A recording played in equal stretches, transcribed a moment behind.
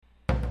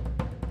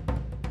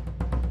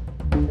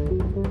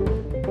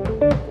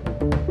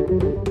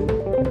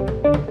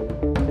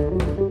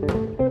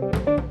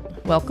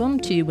Welcome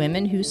to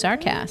Women Who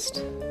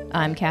Sarcast.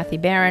 I'm Kathy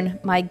Barron.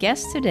 My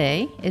guest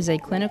today is a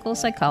clinical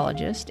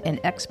psychologist and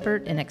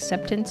expert in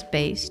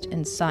acceptance-based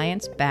and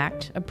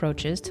science-backed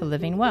approaches to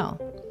living well.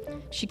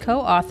 She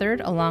co-authored,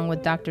 along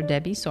with Dr.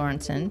 Debbie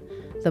Sorensen,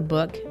 the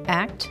book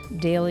ACT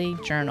Daily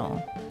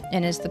Journal,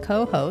 and is the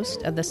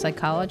co-host of the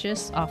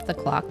Psychologists Off the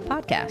Clock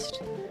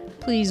podcast.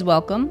 Please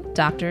welcome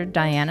Dr.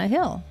 Diana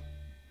Hill.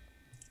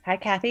 Hi,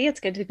 Kathy.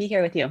 It's good to be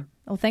here with you.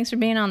 Well, thanks for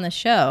being on the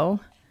show.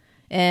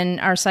 And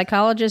are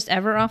psychologists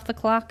ever off the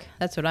clock?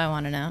 That's what I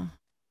want to know.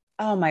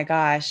 Oh my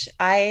gosh.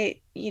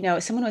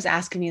 Someone was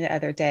asking me the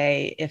other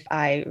day if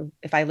I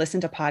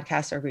listen to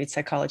podcasts or read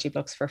psychology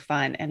books for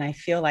fun. And I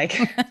feel like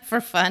for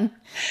fun.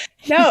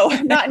 No,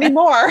 not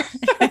anymore.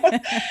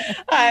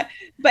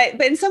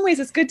 But in some ways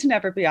it's good to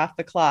never be off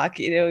the clock.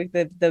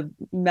 The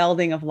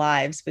melding of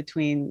lives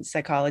between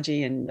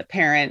psychology and a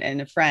parent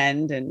and a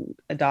friend and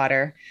a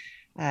daughter.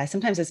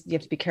 Sometimes you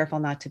have to be careful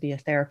not to be a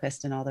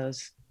therapist in all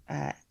those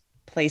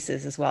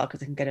places as well,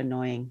 because it can get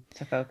annoying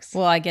to folks.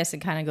 Well, I guess it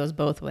kind of goes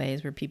both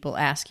ways, where people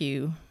ask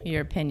you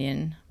your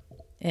opinion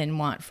and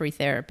want free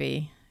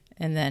therapy,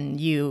 and then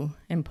you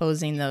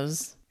imposing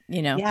those,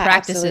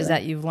 practices absolutely.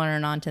 that you've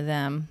learned onto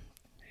them.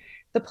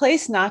 The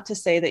place not to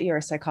say that you're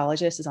a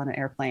psychologist is on an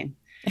airplane,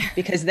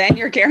 because then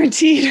you're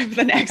guaranteed for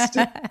the next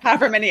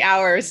however many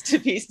hours to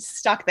be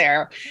stuck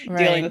there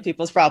dealing with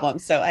people's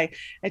problems. So I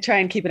try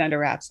and keep it under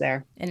wraps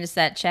there. And it's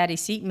that chatty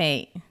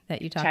seatmate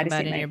that you talk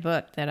about in your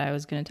book that I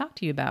was going to talk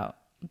to you about.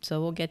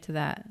 So we'll get to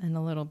that in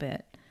a little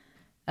bit.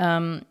 But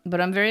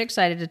I'm very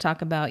excited to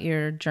talk about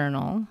your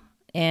journal.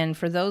 And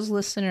for those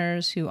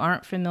listeners who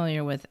aren't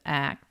familiar with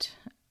ACT,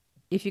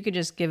 if you could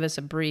just give us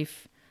a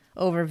brief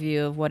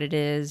overview of what it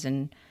is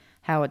and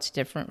how it's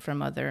different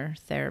from other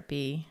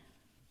therapy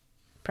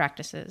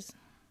practices.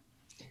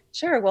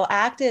 Sure. Well,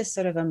 ACT is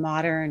sort of a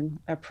modern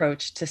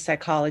approach to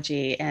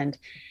psychology, and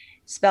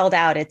spelled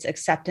out, it's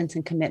acceptance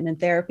and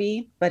commitment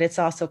therapy, but it's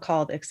also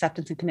called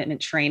acceptance and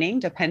commitment training,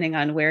 depending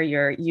on where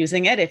you're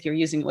using it. If you're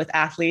using it with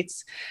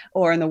athletes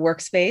or in the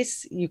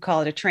workspace, you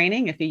call it a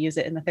training. If you use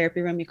it in the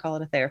therapy room, you call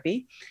it a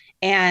therapy.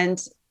 And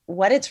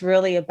what it's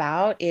really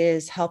about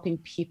is helping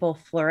people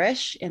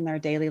flourish in their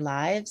daily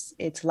lives.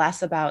 It's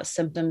less about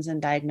symptoms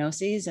and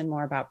diagnoses and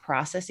more about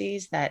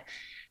processes that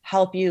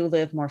help you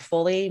live more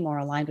fully, more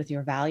aligned with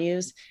your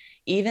values,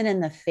 even in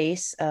the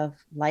face of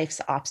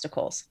life's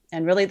obstacles.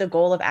 And really the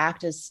goal of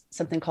ACT is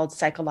something called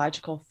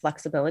psychological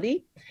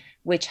flexibility,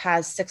 which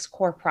has 6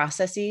 core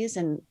processes.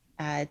 And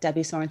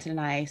Debbie Sorensen and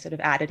I sort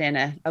of added in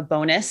a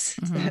bonus,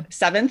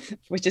 7th,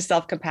 which is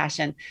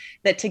self-compassion,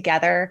 that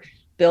together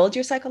build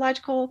your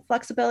psychological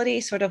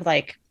flexibility, sort of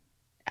like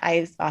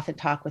I often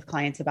talk with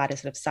clients about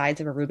as sort of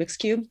sides of a Rubik's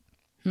Cube.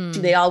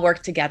 They all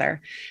work together,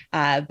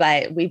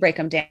 but we break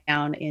them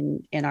down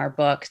in our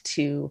book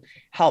to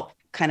help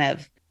kind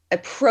of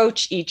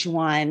approach each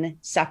one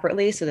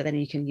separately so that then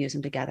you can use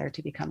them together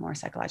to become more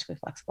psychologically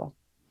flexible.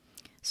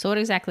 So what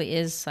exactly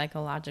is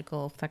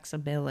psychological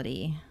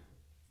flexibility?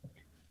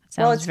 It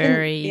sounds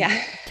very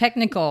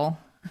technical.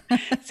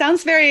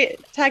 Sounds very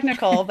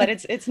technical, but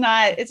it's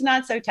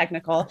not so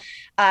technical.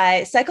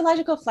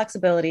 Psychological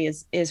flexibility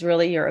is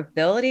really your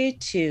ability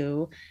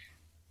to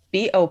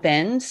be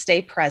open,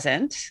 stay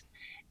present,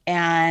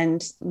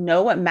 and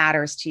know what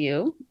matters to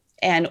you,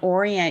 and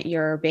orient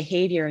your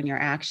behavior and your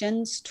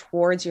actions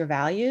towards your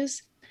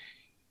values,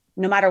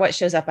 no matter what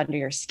shows up under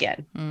your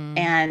skin.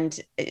 And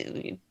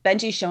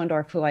Benji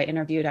Schoendorf, who I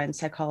interviewed on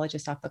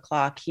Psychologists Off the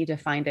Clock, he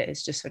defined it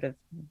as just sort of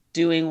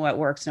doing what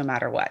works no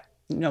matter what,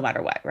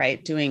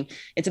 right?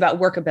 It's about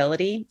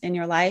workability in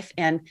your life.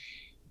 And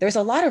there's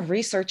a lot of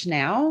research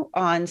now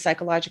on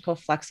psychological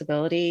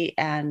flexibility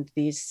and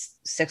these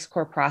 6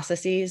 core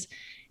processes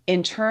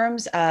in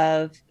terms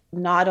of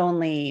not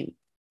only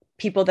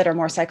people that are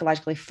more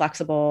psychologically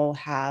flexible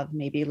have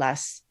maybe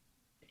less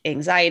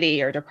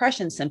anxiety or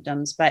depression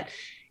symptoms, but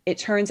it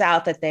turns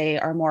out that they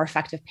are more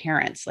effective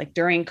parents. Like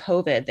during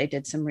COVID, they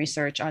did some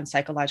research on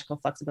psychological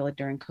flexibility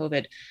during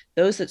COVID.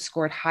 Those that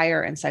scored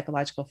higher in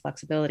psychological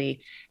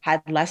flexibility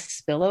had less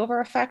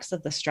spillover effects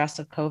of the stress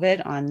of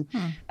COVID on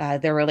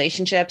their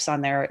relationships,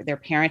 on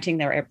their parenting.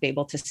 They were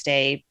able to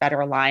stay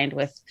better aligned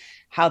with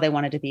how they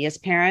wanted to be as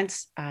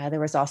parents. There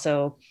was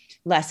also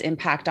less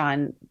impact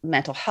on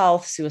mental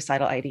health,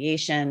 suicidal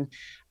ideation,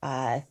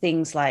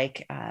 things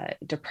like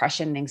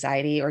depression and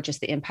anxiety, or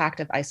just the impact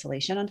of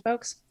isolation on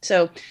folks.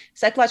 So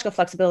psychological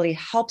flexibility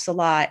helps a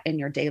lot in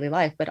your daily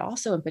life, but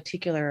also in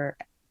particular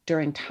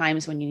during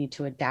times when you need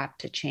to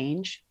adapt to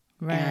change,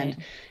 and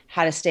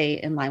how to stay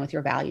in line with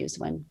your values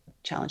when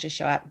challenges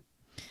show up.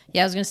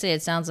 Yeah, I was going to say,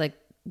 it sounds like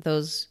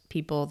those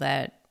people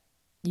that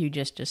you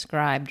just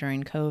described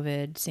during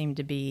COVID seem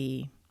to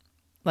be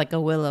like a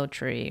willow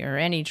tree or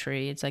any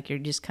tree. It's like you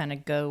just kind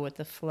of go with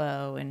the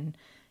flow and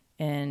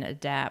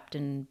adapt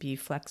and be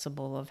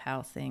flexible of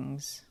how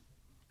things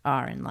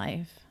are in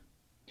life.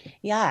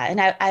 Yeah.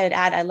 And I'd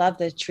add, I love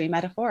the tree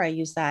metaphor. I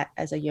use that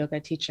as a yoga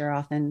teacher.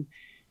 Often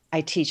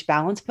I teach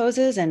balance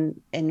poses,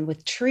 and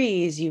with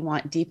trees, you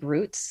want deep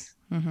roots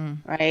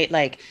right?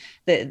 Like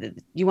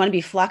you want to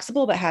be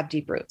flexible, but have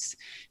deep roots.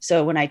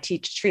 So when I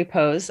teach tree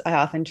pose, I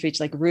often teach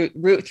like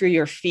root through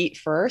your feet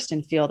first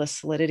and feel the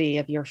solidity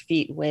of your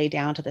feet way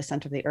down to the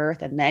center of the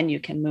earth. And then you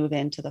can move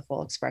into the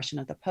full expression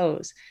of the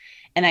pose.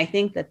 And I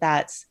think that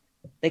that's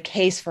the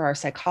case for our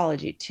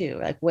psychology too.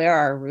 Like, where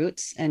are our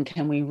roots, and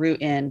can we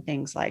root in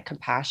things like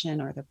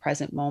compassion or the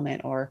present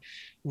moment, or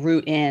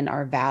root in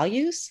our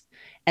values?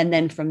 And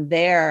then from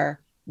there,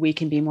 we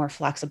can be more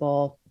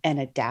flexible and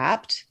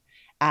adapt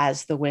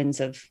as the winds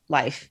of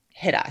life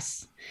hit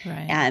us.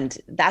 Right. And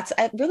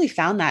I really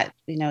found that,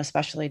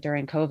 especially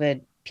during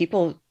COVID,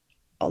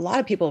 a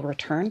lot of people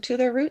return to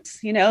their roots,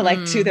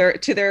 like to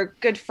their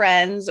good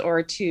friends,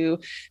 or to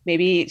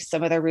maybe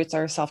some of their roots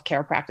are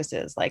self-care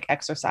practices like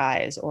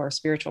exercise or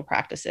spiritual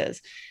practices,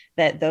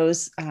 that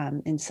those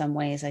in some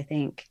ways, I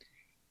think,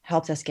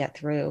 helped us get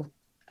through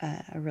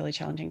a really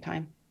challenging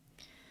time.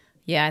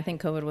 Yeah, I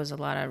think COVID was a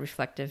lot of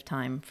reflective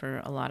time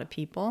for a lot of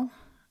people,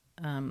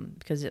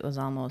 because it was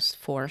almost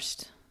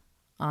forced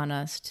on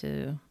us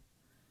to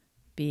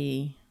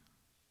be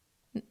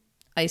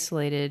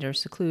isolated or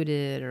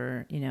secluded,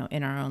 or,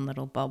 in our own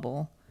little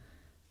bubble.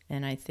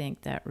 And I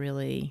think that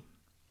really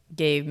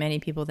gave many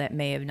people that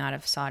may have not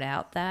have sought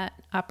out that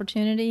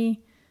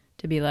opportunity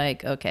to be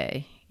like,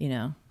 okay,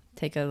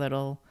 take a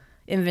little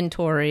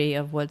inventory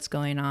of what's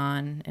going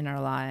on in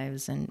our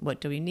lives, and what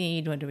do we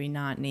need, what do we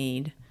not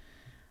need.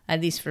 At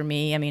least for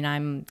me, I mean,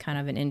 I'm kind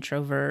of an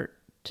introvert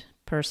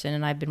person,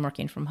 and I've been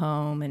working from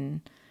home,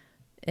 and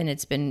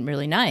it's been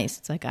really nice.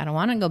 It's like, I don't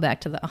want to go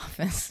back to the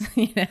office.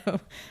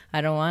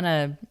 I don't want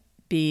to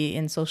be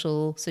in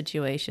social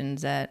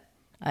situations that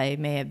I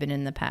may have been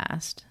in the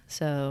past.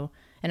 So,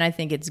 and I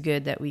think it's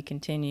good that we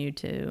continue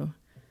to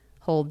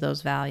hold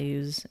those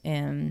values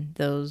and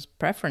those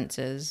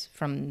preferences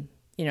from,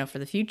 for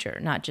the future,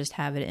 not just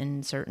have it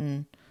in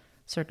certain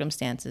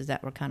circumstances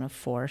that we're kind of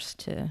forced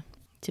to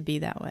be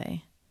that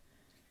way.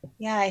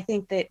 Yeah, I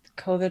think that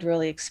COVID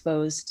really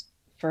exposed,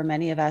 for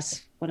many of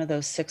us, one of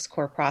those 6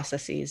 core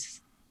processes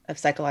of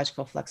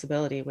psychological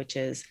flexibility, which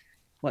is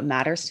what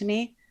matters to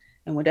me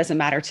and what doesn't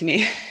matter to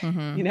me,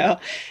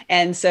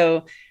 And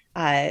so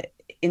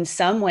in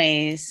some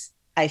ways,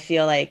 I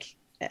feel like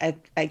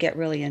I get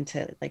really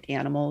into like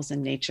animals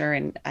and nature.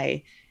 And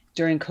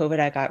during COVID,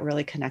 I got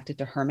really connected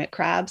to hermit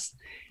crabs,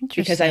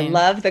 because I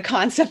love the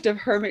concept of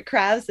hermit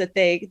crabs, that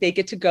they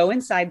get to go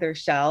inside their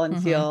shell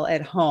and feel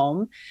at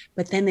home,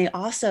 but then they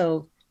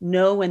also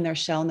know when their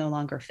shell no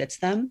longer fits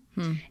them,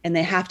 and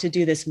they have to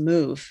do this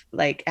move.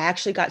 Like, I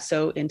actually got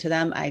so into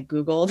them, I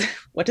Googled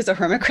what does a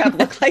hermit crab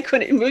look like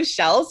when it moves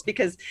shells,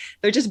 because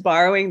they're just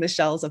borrowing the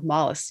shells of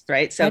mollusks,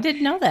 right? So I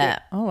didn't know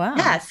that. Oh, wow.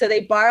 Yeah. So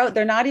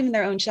they're not even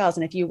their own shells.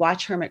 And if you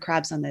watch hermit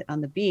crabs on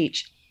the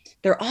beach,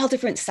 they're all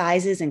different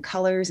sizes and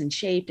colors and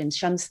shaped, and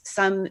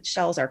some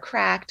shells are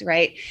cracked,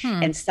 right?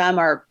 And some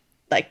are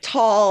like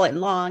tall and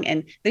long,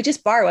 and they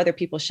just borrow other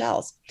people's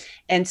shells.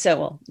 And so,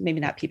 well, maybe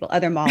not people,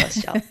 other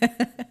mollusk shells.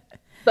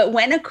 But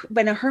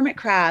when a hermit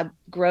crab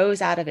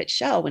grows out of its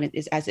shell,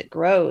 as it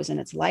grows in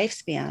its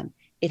lifespan,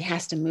 it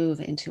has to move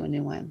into a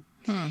new one.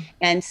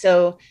 And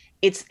so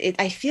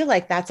I feel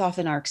like that's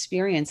often our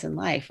experience in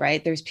life,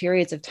 right? There's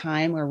periods of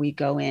time where we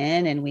go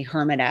in and we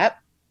hermit up,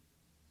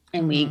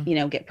 and we,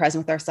 get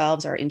present with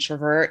ourselves, or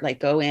introvert, like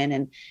go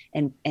in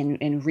and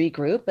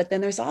regroup. But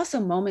then there's also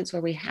moments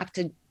where we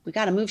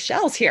got to move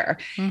shells here.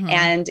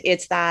 And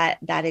it's that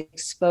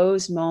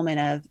exposed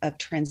moment of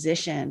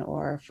transition,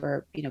 or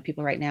for,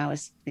 people right now,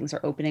 as things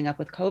are opening up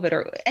with COVID,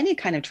 or any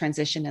kind of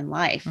transition in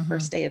life,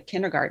 first day of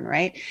kindergarten,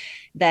 right?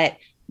 That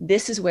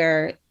this is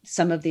where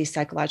some of these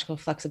psychological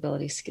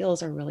flexibility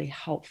skills are really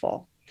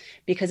helpful,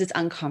 because it's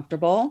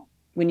uncomfortable.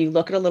 When you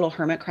look at a little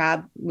hermit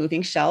crab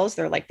moving shells,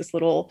 they're like this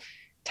little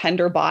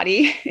tender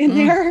body in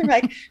there.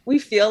 Like, we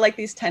feel like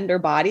these tender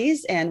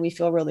bodies, and we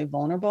feel really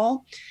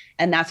vulnerable.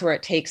 And that's where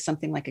it takes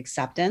something like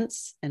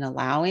acceptance and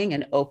allowing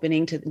and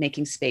opening to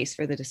making space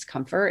for the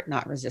discomfort,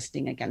 not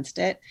resisting against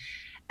it,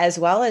 as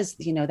well as,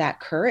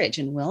 that courage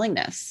and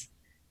willingness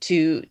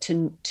to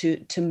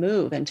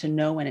move, and to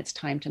know when it's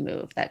time to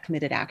move, that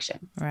committed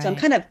action. Right. So I'm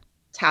kind of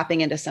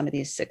tapping into some of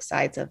these 6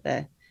 sides of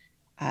the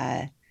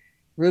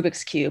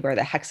Rubik's Cube, or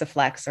the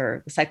Hexaflex,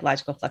 or the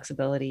psychological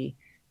flexibility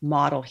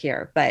model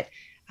here. But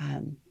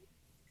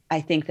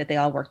I think that they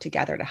all work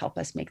together to help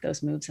us make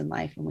those moves in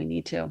life when we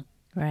need to.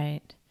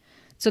 Right.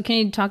 So can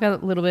you talk a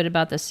little bit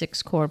about the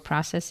 6 core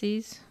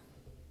processes?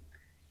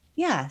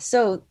 Yeah.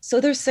 So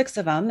there's 6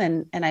 of them.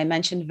 And I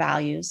mentioned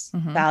values.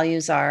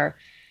 Values are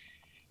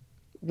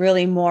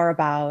really more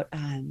about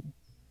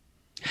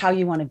how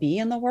you want to be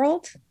in the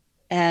world.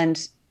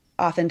 And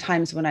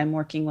oftentimes when I'm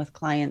working with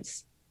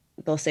clients,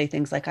 they'll say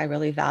things like, I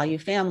really value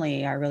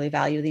family. I really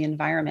value the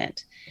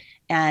environment.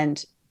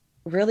 And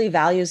really,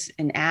 values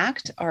in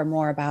ACT are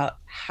more about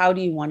how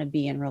do you want to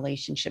be in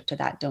relationship to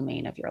that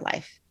domain of your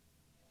life.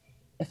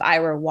 If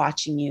I were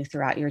watching you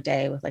throughout your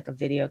day with like a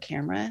video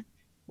camera,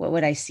 what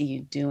would I see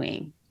you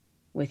doing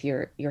with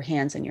your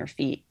hands and your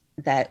feet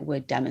that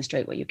would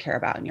demonstrate what you care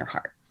about in your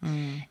heart?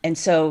 And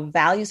so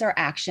values are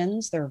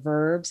actions, they're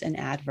verbs and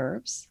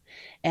adverbs.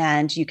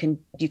 And you can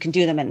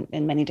do them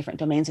in many different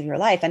domains of your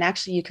life. And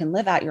actually you can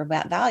live out your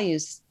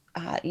values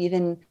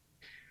even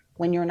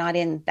when you're not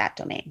in that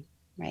domain,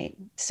 right?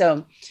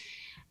 So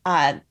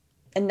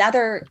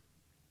another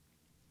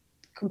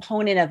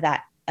component of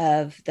that,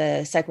 of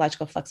the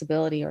psychological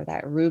flexibility, or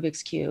that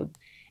Rubik's Cube,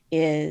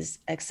 is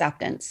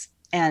acceptance.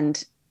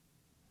 And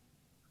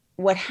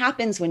what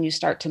happens when you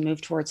start to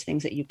move towards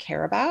things that you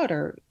care about,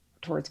 or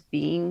towards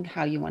being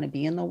how you want to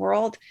be in the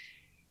world,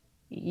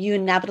 you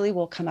inevitably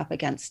will come up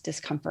against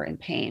discomfort and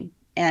pain.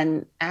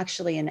 And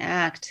actually in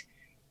ACT,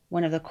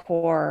 one of the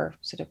core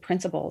sort of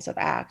principles of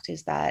ACT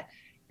is that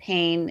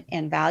pain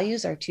and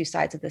values are two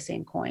sides of the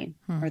same coin,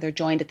 or they're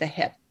joined at the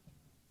hip.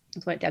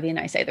 That's what Debbie and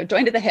I say. They're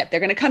joined at the hip. They're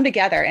going to come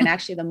together. And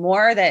actually, the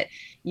more that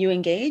you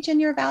engage in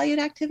your valued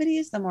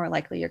activities, the more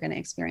likely you're going to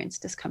experience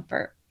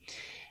discomfort.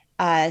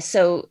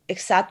 So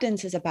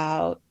acceptance is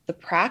about the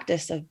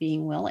practice of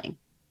being willing.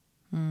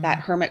 That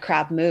hermit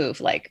crab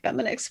move, like, I'm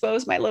going to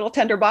expose my little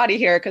tender body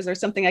here because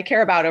there's something I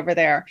care about over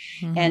there.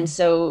 And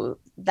so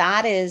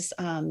that is,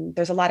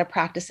 there's a lot of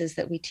practices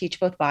that we teach,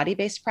 both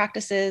body-based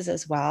practices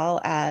as well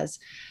as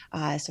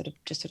sort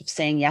of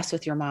saying yes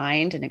with your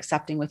mind and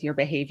accepting with your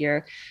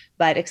behavior.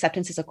 But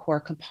acceptance is a core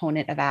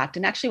component of ACT,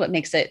 and actually what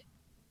makes it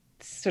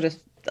sort of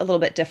a little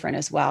bit different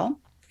as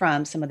well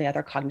from some of the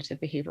other cognitive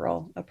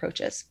behavioral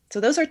approaches. So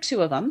those are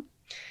two of them.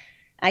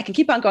 I can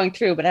keep on going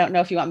through, but I don't know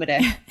if you want me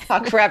to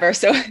talk forever.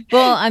 So,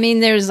 well, I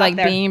mean, there's like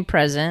being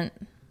present,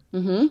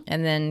 and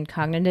then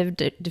cognitive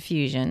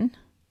diffusion,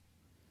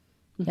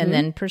 and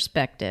then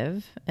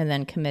perspective, and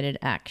then committed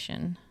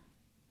action.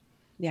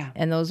 Yeah.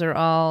 And those are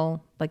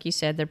all, like you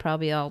said,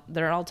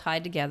 they're all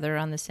tied together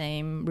on the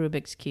same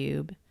Rubik's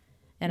Cube.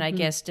 And I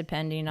guess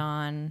depending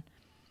on,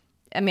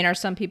 I mean, are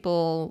some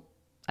people,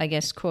 I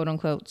guess, quote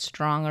unquote,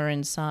 stronger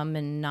in some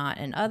and not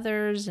in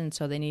others, and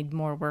so they need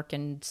more work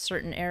in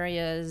certain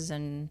areas?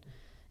 And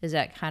is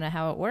that kind of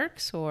how it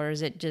works? Or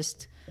is it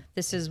just,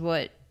 this is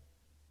what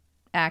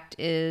ACT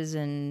is,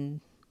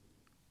 and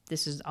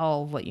this is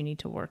all of what you need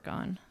to work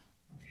on?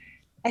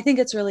 I think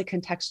it's really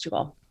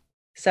contextual.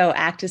 So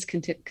ACT is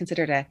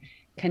considered a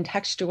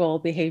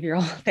contextual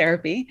behavioral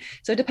therapy.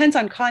 So it depends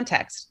on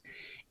context.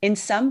 In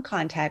some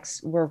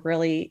contexts, we're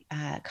really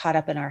caught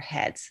up in our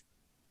heads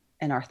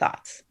and our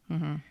thoughts.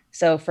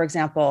 So for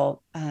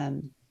example,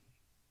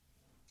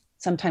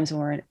 sometimes when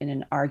we're in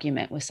an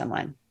argument with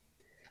someone,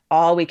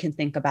 all we can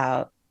think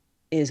about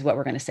is what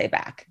we're going to say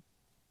back.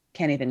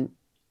 Can't even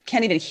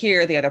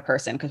hear the other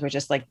person because we're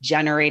just like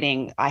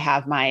generating, I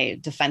have my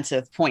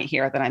defensive point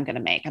here that I'm going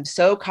to make. I'm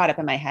so caught up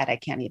in my head, I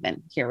can't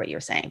even hear what you're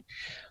saying.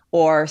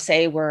 Or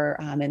say we're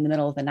in the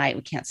middle of the night,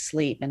 we can't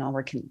sleep, and all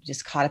we're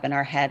just caught up in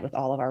our head with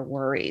all of our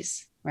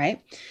worries,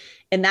 right?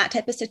 In that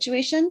type of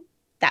situation,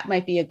 that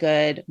might be a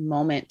good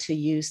moment to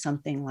use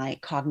something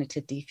like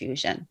cognitive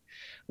diffusion,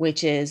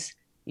 which is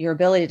your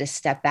ability to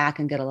step back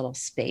and get a little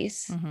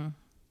space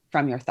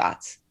from your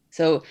thoughts.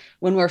 So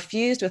when we're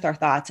fused with our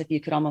thoughts, if you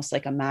could almost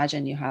like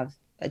imagine you have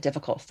a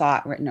difficult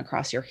thought written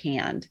across your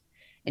hand,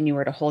 and you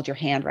were to hold your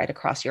hand right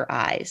across your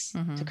eyes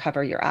to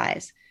cover your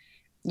eyes,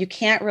 you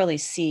can't really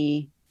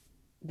see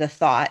the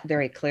thought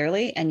very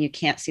clearly, and you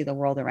can't see the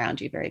world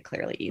around you very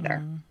clearly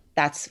either.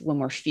 That's when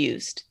we're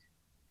fused,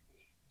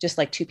 just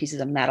like two pieces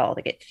of metal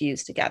that get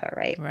fused together,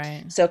 right?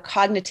 Right. So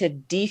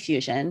cognitive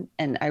diffusion,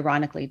 and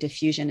ironically,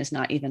 diffusion is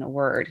not even a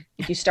word.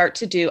 If you start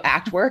to do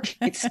ACT work,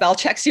 it spell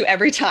checks you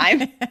every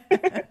time.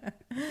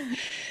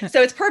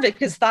 So it's perfect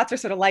because thoughts are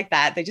sort of like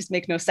that. They just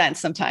make no sense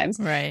sometimes.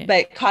 Right.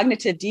 But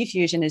cognitive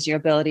diffusion is your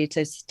ability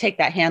to take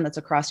that hand that's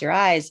across your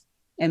eyes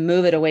and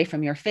move it away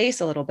from your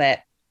face a little bit.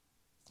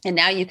 And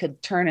now you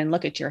could turn and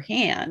look at your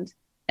hand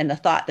and the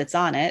thought that's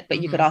on it,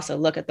 but you could also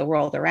look at the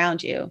world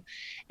around you.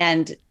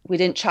 And we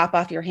didn't chop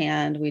off your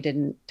hand. We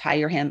didn't tie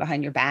your hand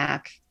behind your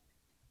back.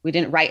 We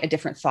didn't write a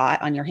different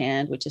thought on your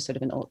hand, which is sort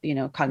of an old,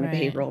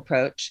 cognitive behavioral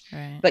approach,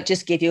 but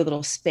just give you a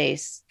little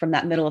space from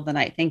that middle of the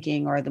night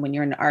thinking, or when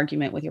you're in an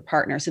argument with your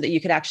partner, so that you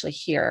could actually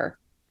hear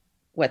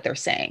what they're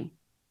saying.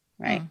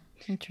 Right.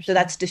 So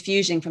that's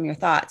diffusing from your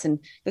thoughts. And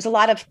there's a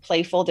lot of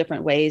playful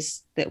different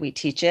ways that we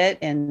teach it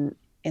in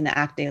the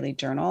ACT Daily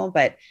Journal,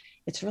 but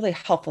it's really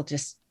helpful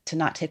just to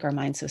not take our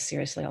mind so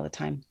seriously all the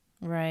time.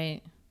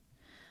 Right.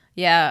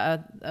 Yeah.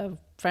 A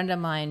friend of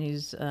mine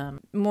who's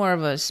more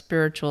of a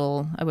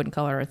spiritual, I wouldn't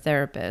call her a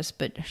therapist,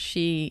 but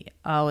she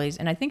always,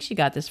 and I think she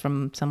got this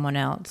from someone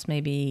else,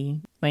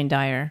 maybe Wayne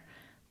Dyer,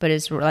 but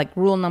it's like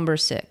rule number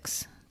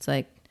 6. It's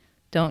like,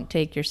 don't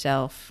take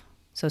yourself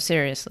so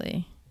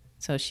seriously.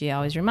 So she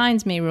always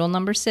reminds me, rule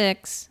number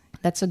 6,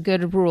 that's a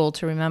good rule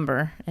to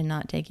remember, and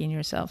not taking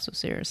yourself so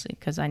seriously,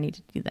 because I need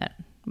to do that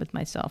with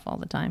myself all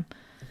the time.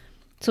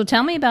 So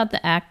tell me about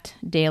the ACT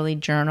Daily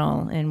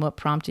Journal and what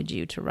prompted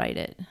you to write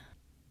it.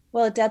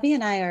 Well, Debbie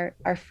and I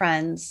are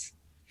friends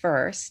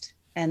first,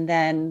 and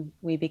then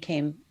we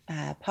became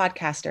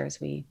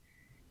podcasters. We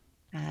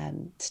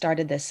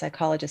started this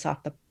Psychologist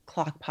Off the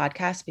Clock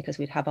podcast because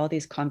we'd have all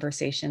these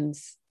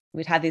conversations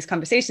we'd have these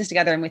conversations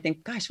together and we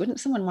think, gosh, wouldn't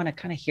someone want to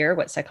kind of hear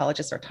what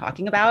psychologists are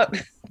talking about,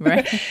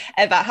 right?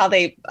 about how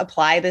they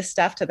apply this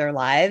stuff to their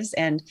lives.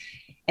 And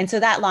so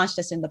that launched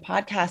us in the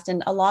podcast.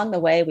 And along the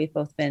way, we've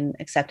both been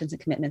acceptance and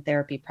commitment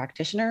therapy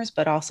practitioners,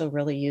 but also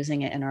really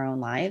using it in our own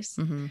lives.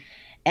 Mm-hmm.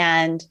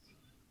 And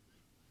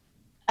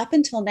up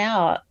until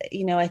now,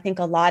 I think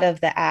a lot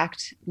of the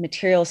ACT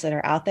materials that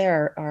are out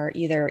there are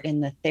either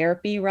in the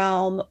therapy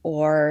realm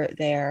or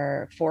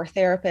they're for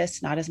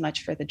therapists, not as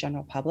much for the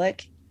general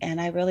public.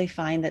 And I really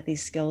find that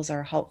these skills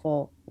are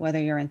helpful,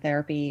 whether you're in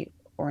therapy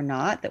or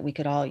not, that we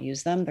could all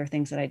use them. They're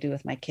things that I do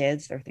with my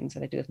kids. They're things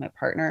that I do with my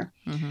partner.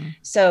 Mm-hmm.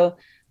 So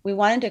we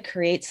wanted to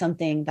create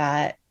something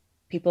that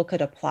people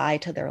could apply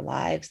to their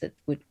lives that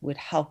would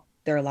help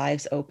their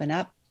lives open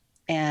up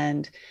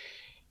and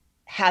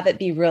have it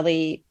be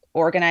really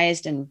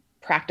organized and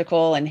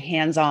practical and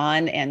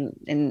hands-on, and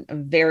in a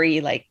very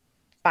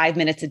 5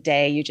 minutes a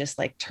day, you just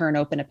turn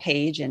open a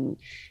page and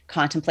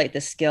contemplate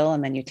the skill,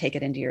 and then you take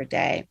it into your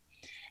day.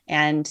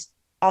 And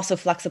also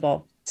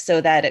flexible,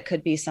 so that it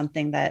could be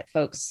something that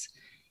folks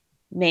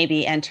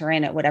maybe enter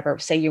in at whatever,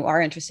 say you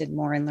are interested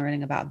more in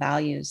learning about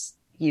values,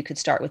 you could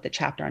start with the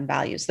chapter on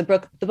values. The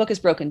book is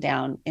broken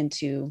down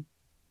into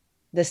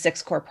the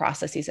 6 core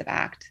processes of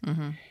ACT.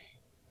 Mm-hmm.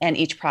 And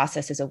each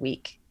process is a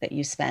week that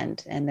you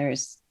spend. And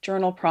there's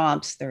journal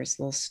prompts, there's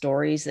little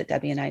stories that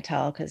Debbie and I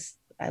tell, because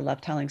I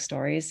love telling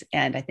stories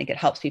and I think it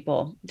helps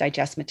people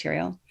digest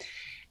material.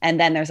 And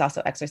then there's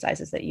also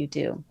exercises that you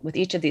do with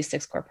each of these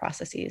 6 core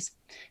processes.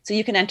 So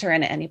you can enter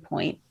in at any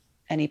point,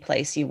 any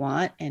place you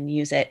want, and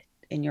use it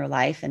in your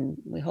life. And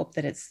we hope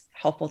that it's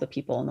helpful to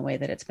people in the way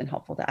that it's been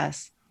helpful to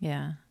us.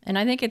 Yeah. And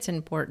I think it's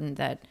important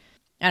that,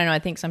 I don't know, I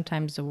think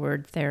sometimes the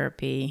word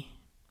therapy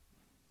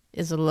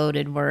is a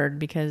loaded word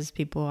because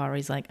people are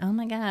always like, oh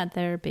my God,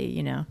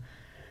 therapy,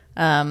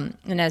 And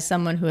as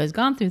someone who has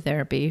gone through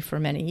therapy for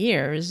many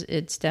years,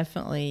 it's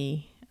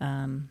definitely,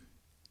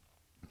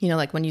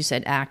 like when you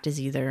said ACT is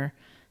either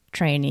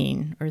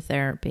training or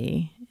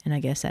therapy, and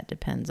I guess that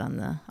depends on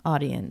the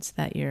audience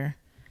that you're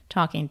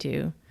talking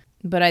to.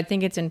 But I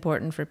think it's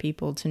important for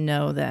people to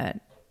know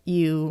that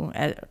you,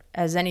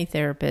 as any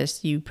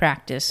therapist, you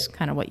practice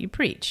kind of what you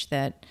preach,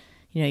 that,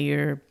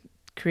 you're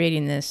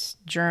creating this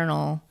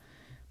journal,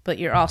 but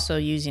you're also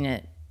using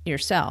it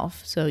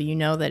yourself. So you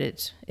know that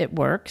it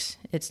works.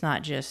 It's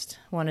not just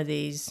one of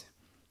these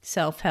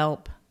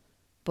self-help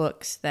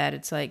books that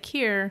it's like,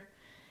 here's,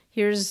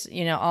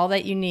 all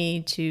that you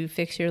need to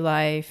fix your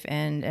life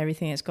and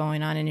everything that's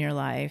going on in your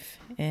life,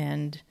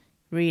 and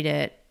read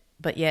it.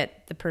 But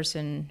yet the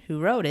person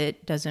who wrote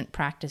it doesn't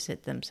practice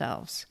it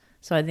themselves.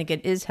 So I think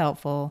it is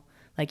helpful,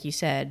 like you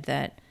said,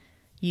 that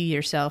you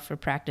yourself are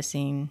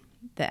practicing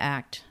the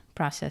ACT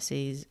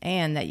processes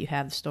and that you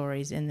have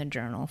stories in the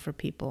journal for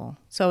people.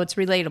 So it's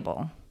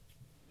relatable.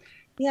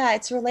 Yeah,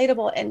 it's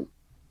relatable. And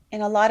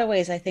in a lot of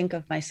ways, I think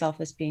of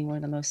myself as being one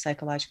of the most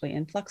psychologically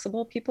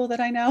inflexible people that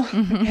I know.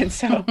 Mm-hmm.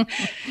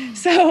 And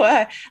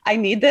so I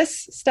need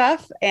this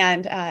stuff.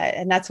 And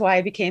that's why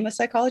I became a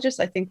psychologist.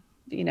 I think,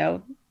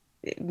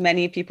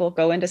 many people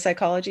go into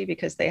psychology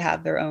because they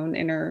have their own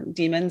inner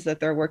demons that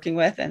they're working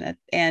with.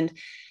 And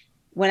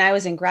when I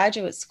was in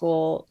graduate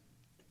school,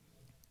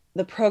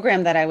 the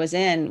program that I was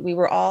in, we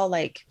were all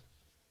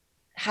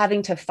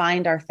having to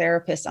find our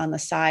therapists on the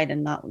side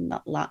and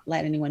not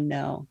let anyone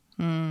know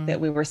that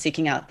we were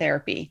seeking out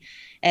therapy.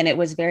 And it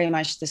was very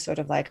much this sort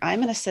of I'm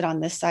going to sit on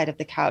this side of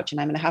the couch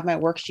and I'm going to have my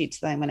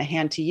worksheets that I'm going to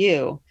hand to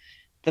you,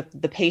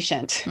 the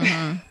patient,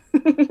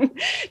 mm-hmm.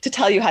 to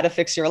tell you how to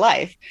fix your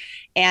life.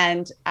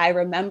 And I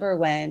remember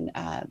when,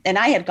 and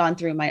I had gone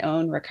through my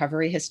own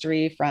recovery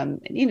history from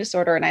an eating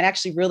disorder, and I'd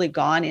actually really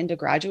gone into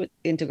graduate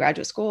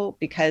school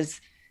because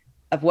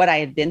of what I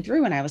had been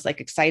through. And I was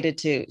excited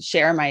to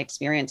share my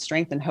experience,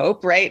 strength, and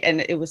hope. Right.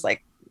 And it was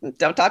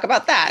don't talk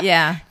about that.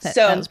 Yeah.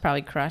 That was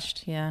probably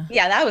crushed. Yeah.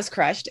 Yeah, that was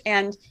crushed.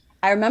 And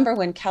I remember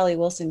when Kelly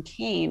Wilson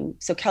came.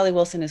 So Kelly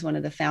Wilson is one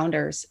of the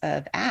founders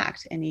of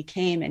ACT, and he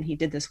came and he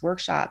did this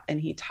workshop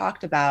and he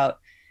talked about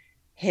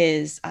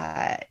his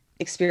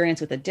experience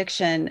with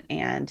addiction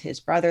and his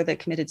brother that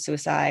committed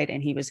suicide.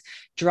 And he was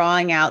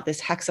drawing out this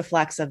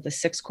hexaflex of the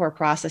 6 core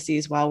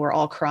processes while we're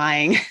all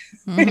crying.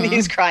 Mm-hmm. And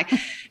he's crying.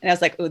 And I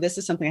was like, oh, this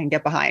is something I can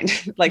get behind.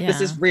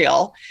 This is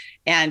real.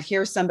 And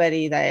here's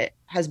somebody that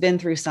has been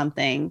through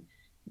something,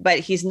 but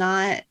he's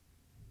not,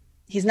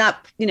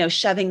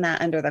 shoving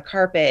that under the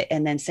carpet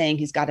and then saying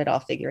he's got it all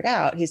figured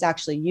out. He's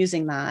actually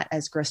using that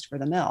as grist for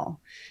the mill,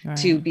 right,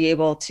 to be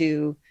able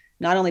to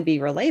not only be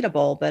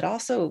relatable, but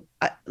also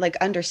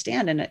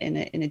understand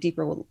in a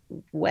deeper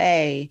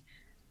way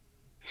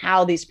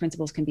how these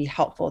principles can be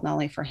helpful, not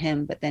only for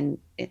him, but then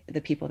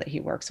the people that he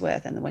works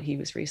with and what he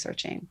was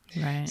researching.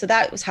 Right. So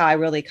that was how I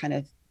really kind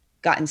of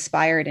got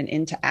inspired and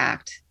into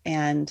ACT.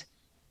 And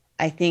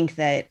I think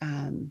that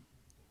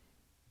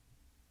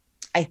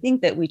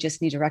we just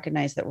need to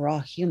recognize that we're all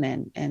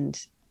human, and,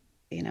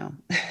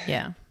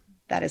 yeah,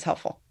 that is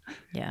helpful.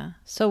 Yeah.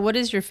 So what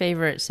is your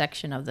favorite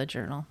section of the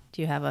journal?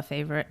 Do you have a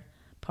favorite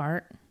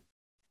part?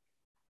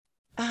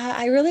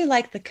 I really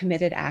like the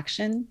committed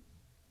action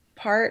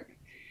part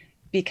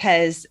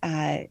because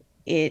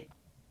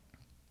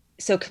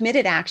so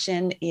committed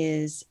action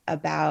is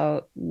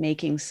about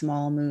making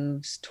small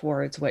moves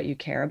towards what you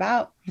care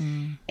about.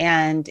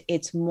 And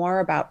it's more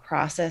about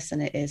process than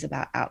it is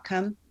about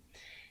outcome.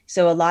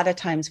 So a lot of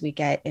times we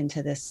get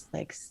into this,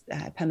 like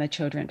Pema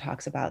Chodron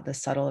talks about the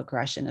subtle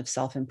aggression of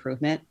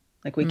self-improvement.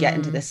 Like we get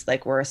into this,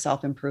 like we're a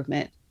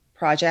self-improvement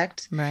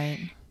project.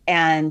 Right.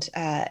 And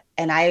I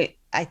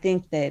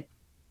think that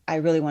I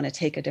really want to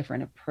take a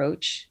different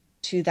approach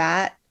to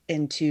that,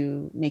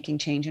 into making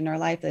change in our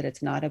life, that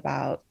it's not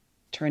about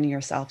turning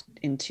yourself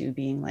into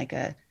being like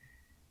a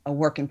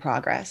work in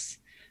progress,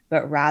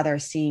 but rather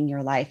seeing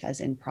your life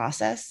as in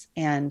process.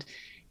 And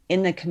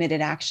in the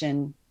committed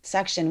action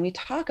section, we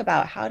talk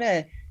about how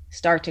to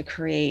start to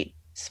create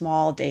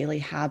small daily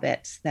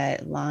habits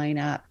that line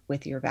up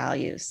with your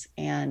values,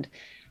 and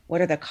what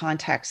are the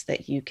contexts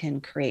that you can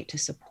create to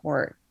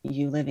support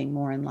you living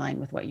more in line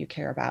with what you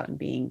care about and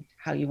being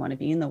how you want to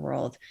be in the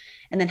world.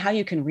 And then how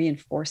you can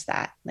reinforce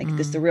that. Like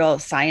there's the real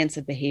science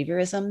of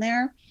behaviorism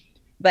there,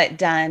 but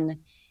done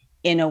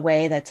in a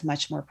way that's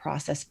much more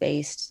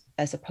process-based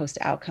as opposed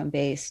to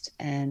outcome-based,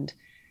 and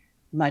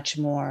much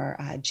more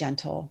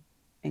gentle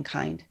and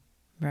kind.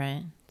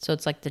 Right. So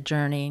it's like the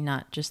journey,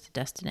 not just the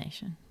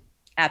destination.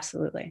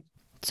 Absolutely.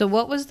 So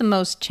what was the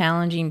most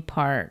challenging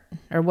part,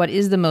 or what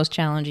is the most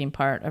challenging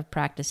part of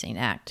practicing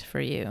ACT for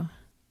you?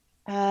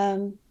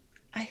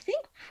 I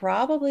think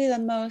probably the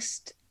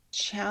most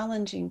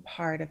challenging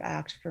part of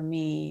ACT for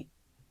me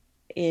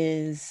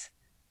is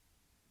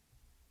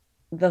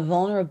the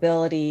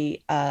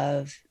vulnerability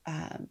of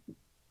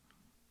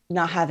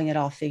not having it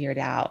all figured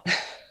out.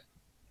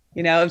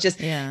 Of just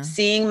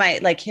seeing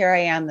like, here I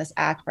am, this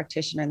ACT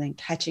practitioner, and then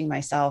catching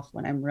myself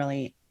when I'm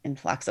really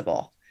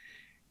inflexible,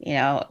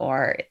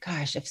 or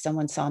gosh, if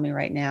someone saw me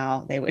right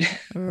now, they would,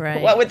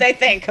 what would they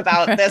think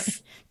about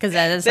this? Because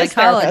as a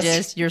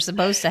psychologist, you're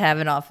supposed to have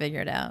it all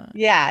figured out.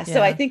 Yeah.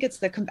 So I think it's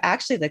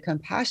actually the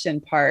compassion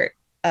part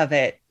of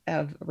it,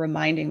 of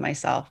reminding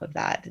myself of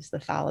that, is the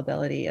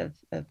fallibility of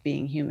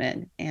being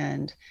human.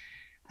 And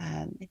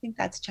I think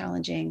that's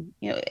challenging.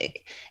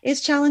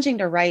 It's challenging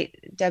to write.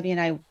 Debbie and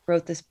I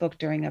wrote this book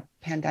during a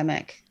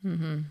pandemic.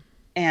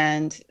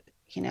 And,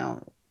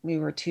 we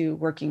were two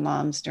working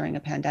moms during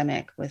a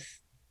pandemic with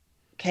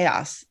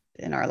chaos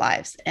in our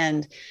lives.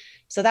 And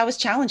so that was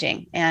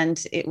challenging.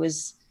 And it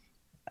was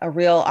a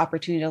real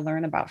opportunity to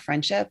learn about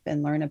friendship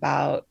and learn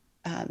about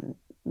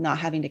not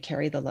having to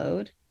carry the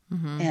load.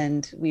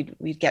 And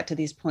we'd get to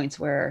these points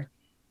where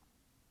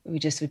we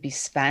just would be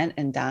spent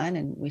and done,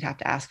 and we'd have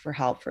to ask for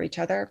help from each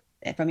other.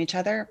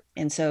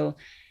 And so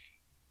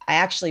I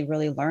actually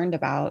really learned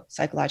about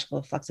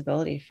psychological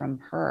flexibility from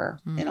her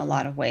in a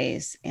lot of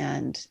ways,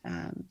 and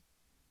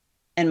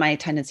my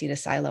tendency to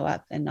silo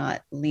up and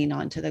not lean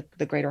on to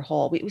the greater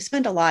whole. We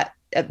spend a lot,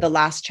 the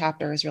last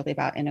chapter is really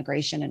about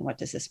integration and what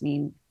does this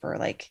mean for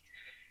like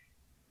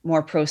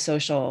more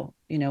pro-social,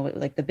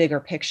 like the bigger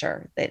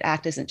picture, that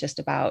ACT isn't just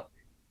about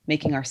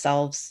making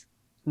ourselves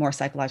more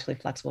psychologically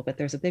flexible, but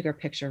there's a bigger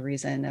picture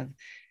reason of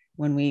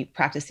when we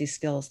practice these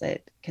skills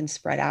that can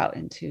spread out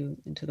into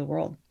the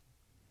world.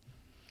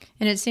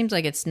 And it seems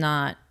like it's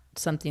not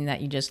something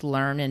that you just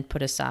learn and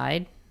put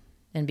aside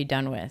and be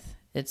done with.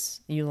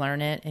 It's you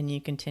learn it and you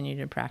continue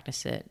to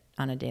practice it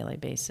on a daily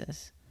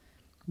basis,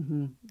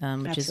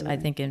 which is, I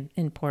think,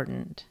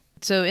 important.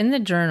 So in the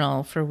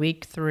journal for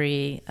week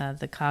 3,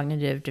 the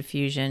cognitive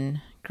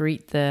diffusion,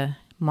 greet the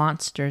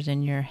monsters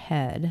in your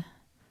head.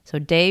 So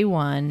day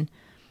 1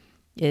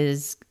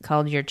 is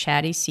called your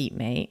chatty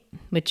seatmate,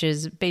 which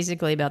is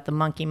basically about the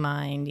monkey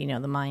mind,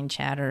 the mind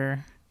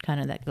chatter kind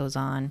of that goes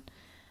on.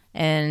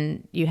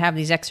 And you have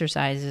these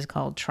exercises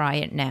called Try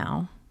It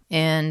Now.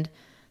 And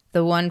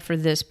the one for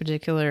this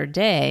particular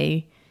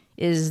day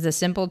is the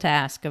simple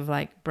task of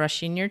like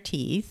brushing your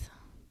teeth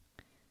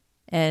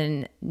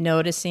and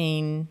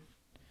noticing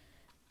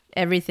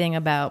everything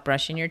about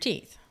brushing your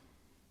teeth,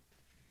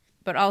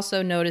 but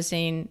also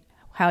noticing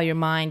how your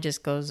mind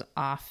just goes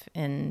off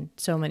in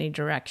so many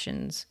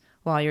directions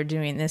while you're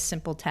doing this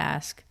simple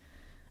task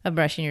of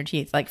brushing your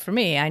teeth. Like for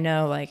me, I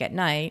know like at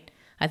night,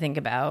 I think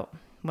about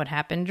what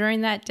happened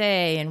during that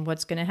day and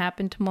what's going to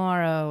happen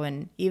tomorrow.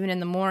 And even in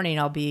the morning,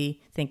 I'll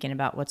be thinking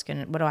about what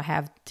do I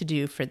have to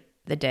do for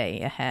the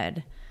day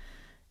ahead.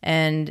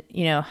 And,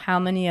 how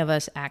many of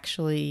us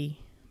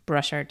actually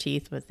brush our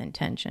teeth with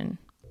intention?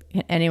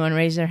 Can anyone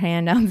raise their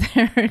hand out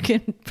there who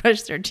can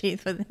brush their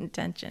teeth with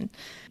intention?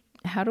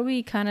 How do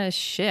we kind of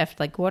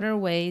shift? Like, what are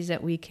ways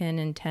that we can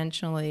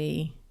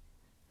intentionally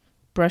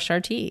brush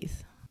our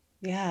teeth?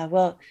 Yeah,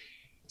 well,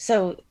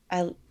 so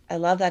I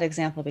love that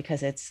example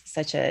because it's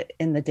such a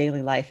in the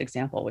daily life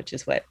example, which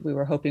is what we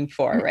were hoping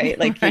for, right?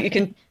 Like right. You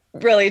can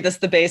really, just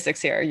the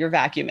basics here. You're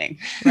vacuuming,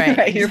 right?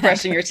 Right? You're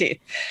brushing your teeth.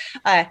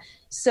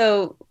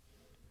 So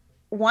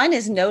one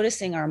is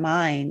noticing our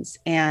minds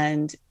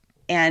and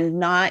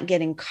not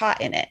getting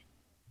caught in it.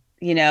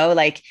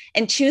 like,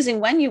 and choosing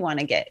when you want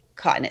to get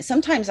caught in it.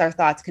 Sometimes our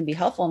thoughts can be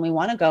helpful and we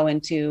want to go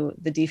into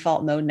the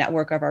default mode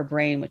network of our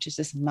brain, which is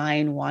this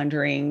mind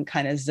wandering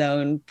kind of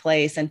zone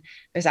place. And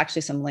there's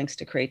actually some links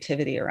to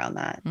creativity around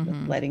that,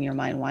 letting your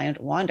mind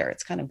wander.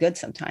 It's kind of good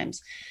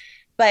sometimes.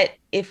 But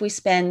if we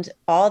spend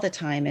all the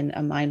time in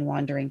a mind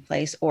wandering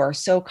place or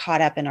so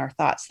caught up in our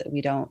thoughts that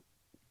we don't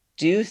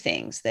do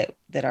things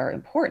that are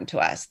important to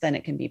us, then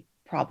it can be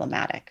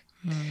problematic.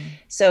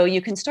 So you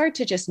can start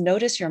to just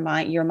notice your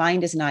mind. Your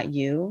mind is not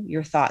you.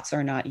 Your thoughts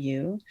are not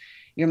you.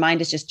 Your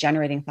mind is just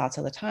generating thoughts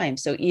all the time.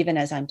 So even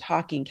as I'm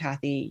talking,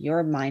 Kathy,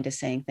 your mind is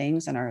saying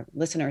things and our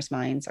listeners'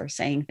 minds are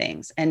saying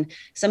things. And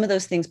some of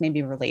those things may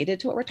be related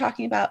to what we're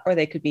talking about, or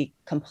they could be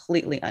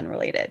completely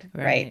unrelated,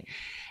 right?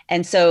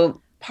 And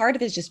so part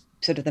of it is just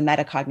sort of the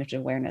metacognitive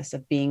awareness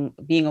of being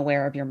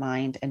aware of your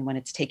mind and when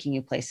it's taking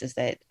you places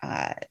that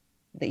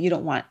you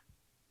don't want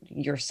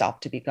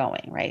yourself to be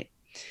going, right?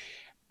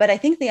 But I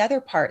think the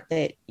other part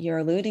that you're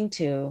alluding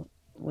to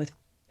with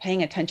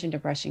paying attention to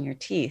brushing your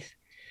teeth,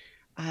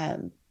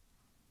 I'll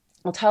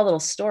tell a little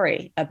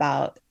story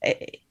about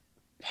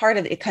part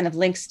of it kind of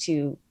links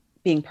to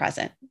being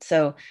present.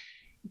 So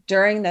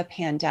during the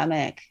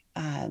pandemic,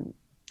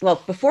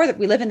 before that,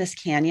 we live in this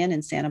canyon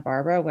in Santa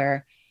Barbara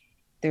where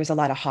there's a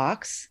lot of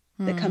hawks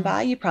that come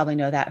by. You probably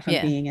know that from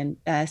being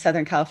in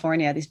Southern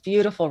California, these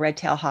beautiful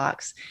red-tailed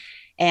hawks.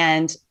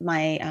 And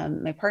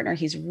my partner,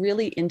 he's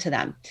really into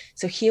them.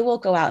 So he will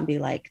go out and be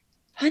like,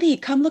 honey,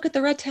 come look at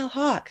the red-tailed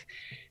hawk.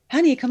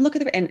 Honey, come look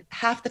at and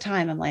half the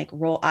time I'm like,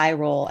 eye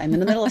roll. I'm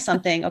in the middle of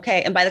something.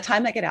 Okay. And by the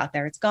time I get out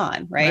there, it's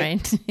gone.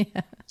 Right.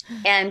 Yeah.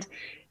 And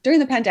during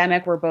the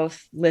pandemic, we're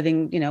both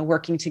living,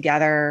 working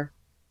together,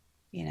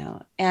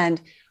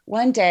 and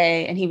one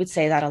day, and he would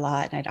say that a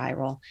lot and I'd eye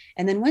roll.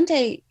 And then one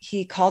day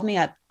he called me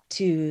up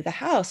to the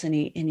house and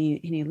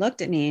he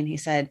looked at me and he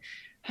said,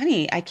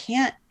 honey, I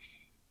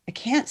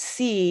can't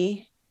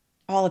see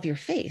all of your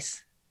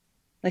face.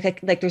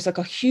 Like there's like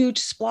a huge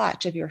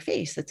splotch of your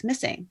face that's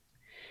missing.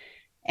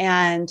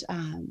 And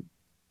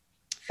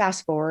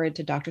fast forward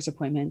to doctor's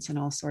appointments and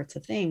all sorts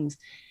of things.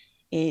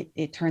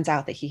 It turns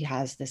out that he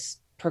has this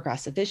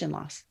progressive vision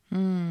loss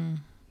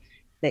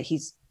that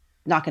he's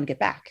not going to get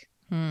back.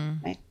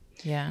 Right.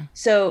 Yeah.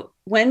 So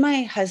when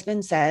my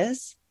husband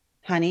says,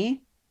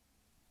 honey,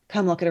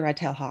 come look at a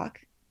red-tailed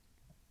hawk,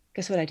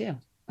 guess what I do?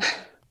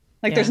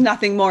 There's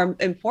nothing more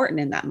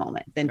important in that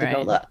moment than to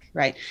go look.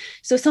 Right.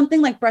 So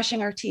something like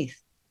brushing our teeth.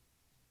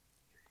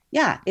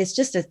 Yeah. It's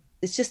just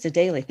a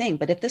daily thing.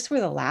 But if this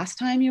were the last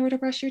time you were to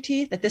brush your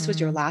teeth, if this was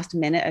your last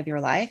minute of your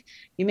life,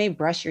 you may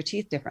brush your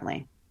teeth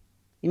differently.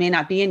 You may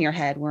not be in your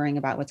head worrying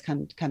about what's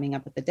coming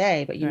up with the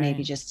day, but you may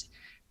be just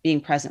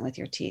being present with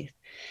your teeth.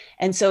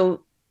 And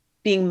so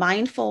being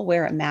mindful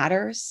where it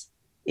matters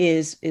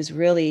is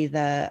really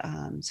the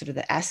sort of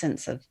the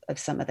essence of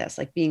some of this,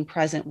 like being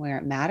present where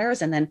it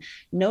matters. And then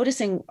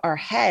noticing our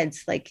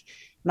heads, like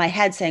my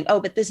head saying, oh,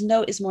 but this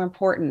note is more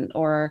important,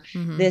 or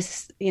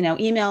this,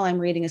 email I'm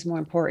reading is more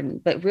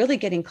important, but really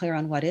getting clear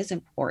on what is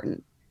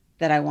important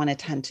that I want to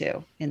tend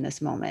to in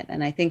this moment.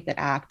 And I think that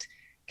ACT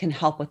can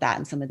help with that.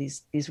 And some of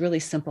these really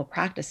simple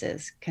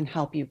practices can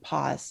help you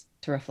pause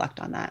to reflect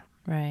on that.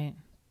 Right.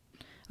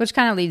 Which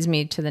kind of leads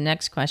me to the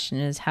next question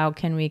is, how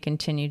can we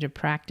continue to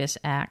practice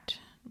ACT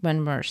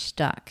when we're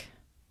stuck?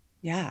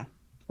 Yeah.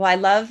 Well,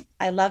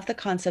 I love the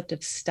concept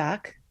of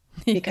stuck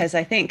because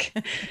I think,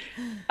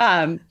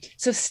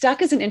 so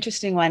stuck is an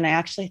interesting one. I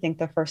actually think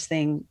the first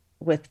thing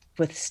with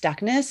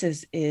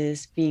stuckness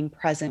is being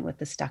present with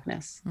the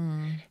stuckness,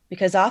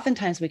 because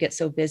oftentimes we get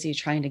so busy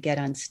trying to get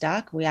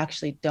unstuck, we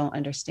actually don't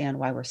understand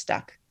why we're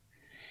stuck.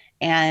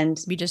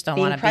 And we just don't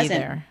want to be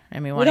there.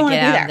 And we want to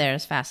get out of there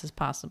as fast as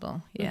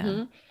possible.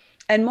 Yeah.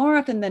 And more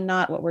often than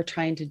not, what we're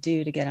trying to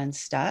do to get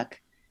unstuck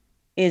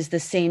is the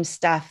same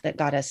stuff that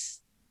got us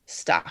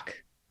stuck.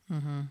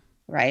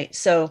 Right.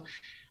 So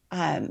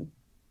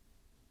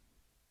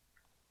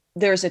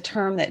there's a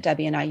term that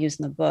Debbie and I use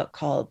in the book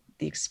called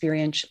the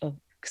experiential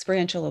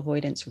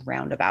avoidance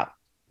roundabout.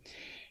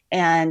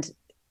 And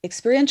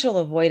experiential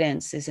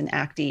avoidance is an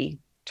ACT-y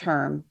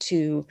term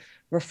to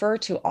refer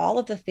to all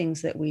of the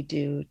things that we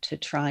do to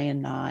try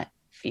and not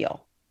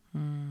feel.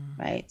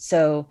 Right.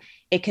 So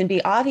it can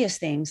be obvious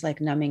things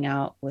like numbing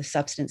out with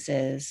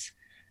substances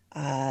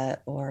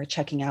or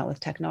checking out with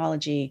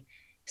technology.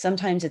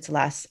 Sometimes it's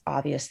less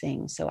obvious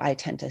things. So I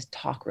tend to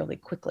talk really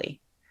quickly,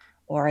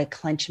 or I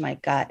clench my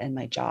gut and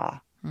my jaw,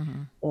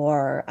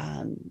 or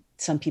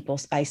some people,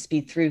 I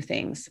speed through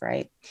things,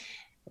 right?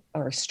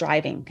 Or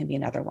striving can be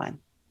another one,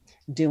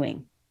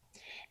 doing.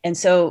 And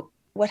so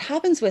what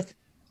happens with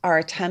our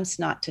attempts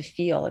not to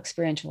feel,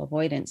 experiential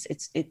avoidance,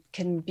 it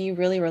can be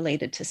really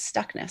related to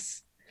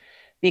stuckness,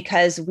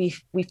 because we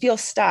feel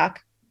stuck,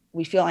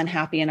 we feel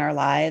unhappy in our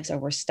lives, or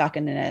we're stuck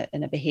in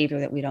a behavior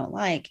that we don't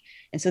like.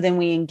 And so then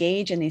we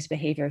engage in these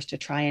behaviors to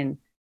try and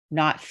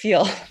not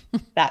feel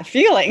that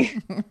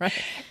feeling. Right.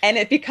 And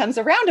it becomes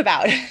a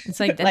roundabout. It's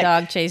like the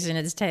dog chasing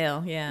its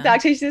tail. Yeah. Dog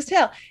chasing its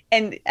tail.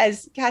 And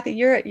as Kathy,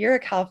 you're a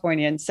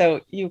Californian,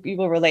 so you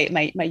will relate.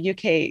 My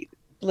UK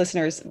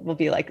listeners will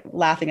be like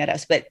laughing at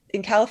us, but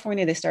in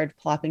California, they started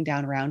plopping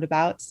down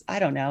roundabouts, I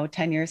don't know,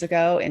 10 years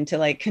ago into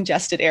like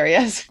congested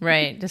areas.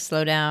 Right. To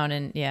slow down.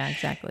 And yeah,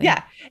 exactly.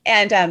 Yeah.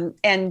 And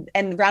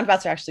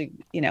roundabouts are actually,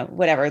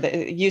 whatever,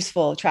 the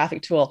useful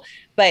traffic tool.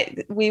 But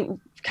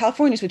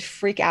Californians would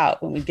freak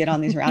out when we get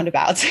on these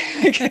roundabouts.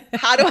 Like,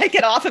 how do I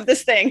get off of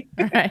this thing?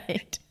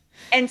 Right.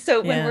 And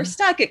so when we're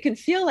stuck, it can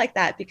feel like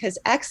that, because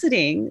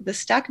exiting the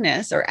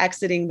stuckness or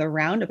exiting the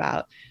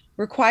roundabout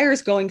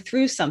requires going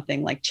through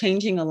something like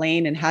changing a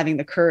lane and having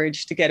the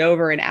courage to get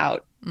over and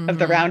out of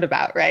the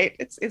roundabout, right?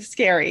 It's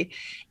scary.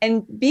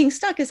 And being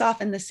stuck is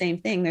often the same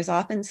thing. There's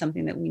often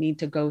something that we need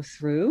to go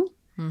through,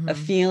 a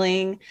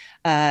feeling,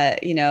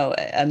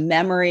 a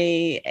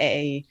memory,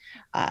 a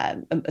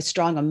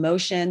strong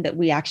emotion that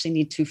we actually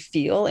need to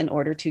feel in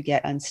order to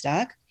get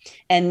unstuck.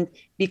 And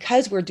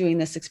because we're doing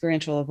this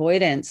experiential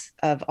avoidance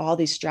of all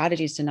these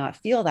strategies to not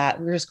feel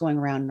that, we're just going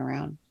around and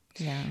around.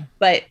 Yeah.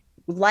 But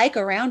like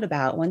a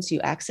roundabout, once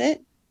you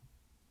exit,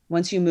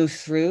 once you move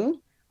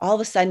through, all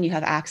of a sudden you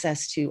have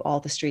access to all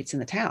the streets in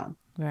the town.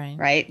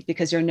 Right.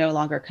 Because you're no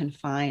longer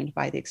confined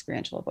by the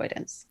experiential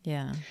avoidance.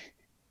 Yeah.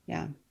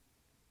 Yeah.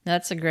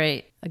 That's a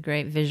great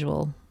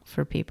visual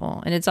for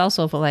people. And it's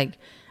also for like,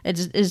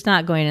 it's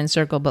not going in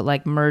circle, but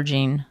like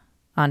merging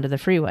onto the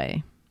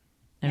freeway.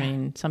 I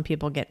mean, some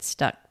people get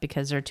stuck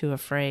because they're too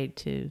afraid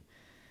to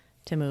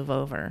move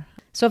over.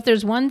 So if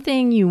there's one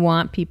thing you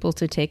want people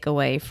to take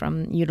away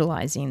from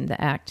utilizing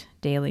the ACT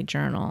Daily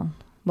Journal,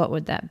 what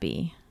would that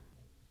be?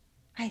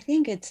 I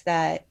think it's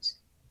that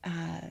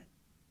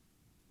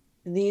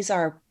these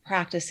are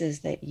practices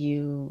that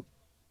you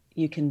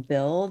can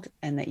build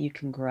and that you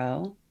can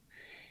grow,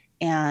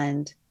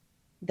 and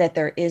that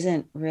there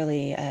isn't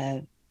really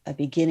a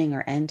beginning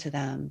or end to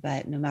them,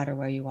 but no matter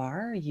where you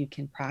are, you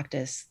can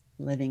practice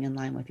living in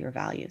line with your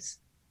values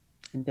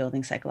and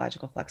building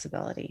psychological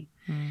flexibility.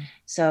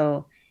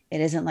 So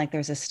it isn't like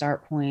there's a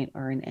start point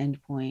or an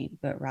end point,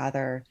 but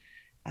rather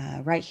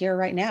right here,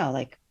 right now.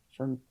 Like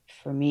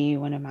for me,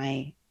 one of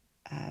my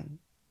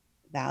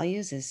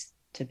values is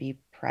to be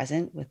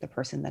present with the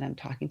person that I'm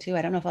talking to.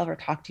 I don't know if I'll ever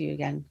talk to you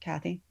again,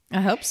 Kathy.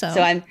 I hope so.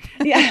 I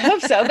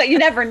hope so, but you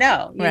never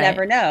know. You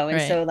never know.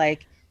 And so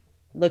like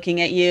looking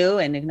at you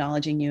and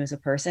acknowledging you as a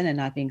person and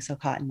not being so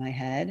caught in my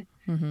head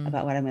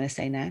about what I'm going to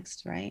say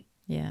next. Right.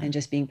 Yeah. And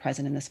just being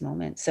present in this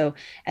moment. So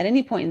at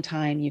any point in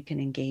time, you can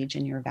engage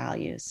in your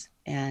values,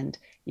 and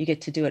you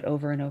get to do it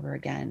over and over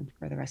again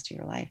for the rest of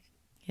your life.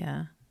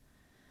 Yeah.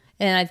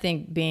 And I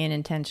think being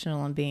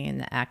intentional and being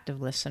the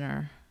active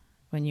listener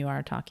when you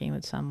are talking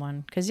with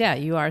someone, because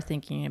you are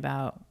thinking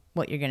about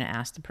what you're going to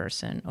ask the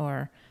person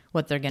or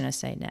what they're going to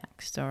say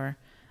next. Or,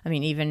 I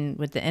mean, even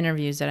with the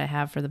interviews that I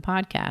have for the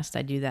podcast,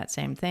 I do that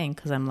same thing,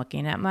 because I'm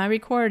looking at my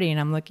recording,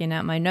 I'm looking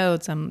at my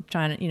notes, I'm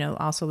trying to,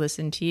 also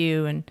listen to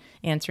you and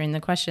answering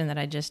the question that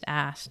I just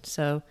asked.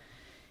 So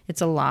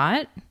it's a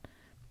lot,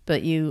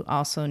 but you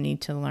also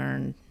need to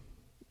learn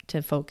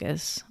to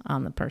focus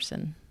on the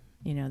person,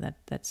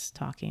 that's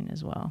talking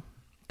as well.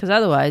 Because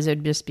otherwise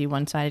it'd just be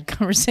one-sided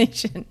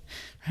conversation,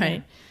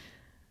 right?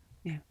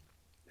 Yeah.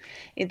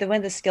 One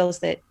of the skills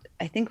that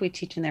I think we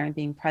teach in there in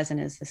being present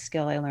is the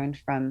skill I learned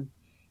from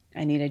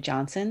Anita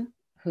Johnson,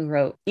 who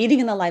wrote Eating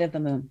in the Light of the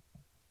Moon.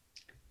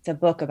 It's a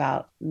book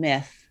about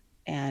myth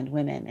and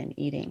women and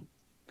eating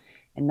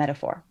and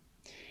metaphor.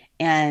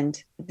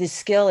 And this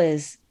skill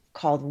is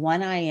called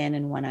one eye in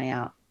and one eye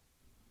out.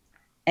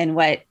 And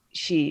what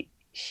she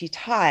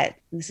taught,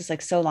 and this is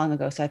like so long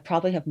ago, so I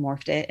probably have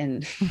morphed it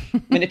and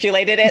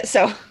manipulated it.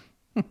 So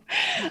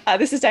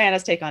this is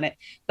Diana's take on it.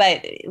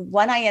 But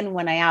one eye in,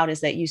 one eye out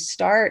is that you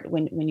start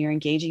when you're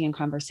engaging in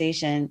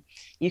conversation,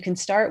 you can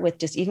start with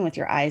just even with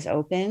your eyes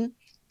open,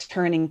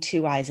 turning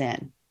two eyes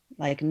in,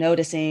 like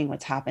noticing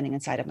what's happening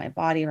inside of my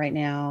body right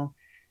now.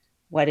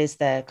 What is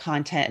the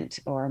content,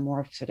 or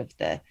more sort of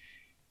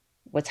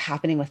what's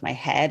happening with my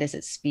head? Is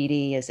it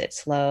speedy? Is it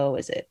slow?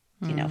 Is it,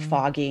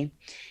 foggy?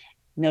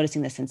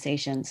 Noticing the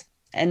sensations.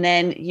 And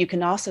then you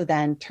can also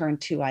then turn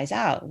two eyes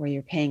out, where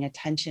you're paying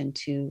attention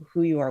to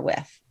who you are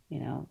with,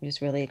 you're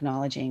just really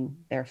acknowledging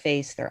their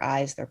face, their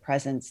eyes, their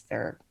presence,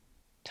 their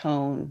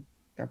tone,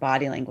 their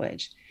body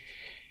language,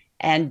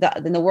 and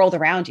then the world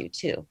around you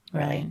too,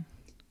 really. Right.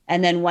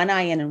 And then one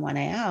eye in and one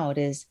eye out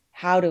is,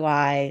 how do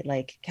I,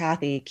 like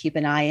Kathy, keep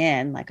an eye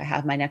in, like I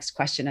have my next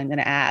question I'm going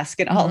to ask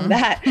and all of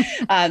that.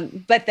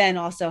 But then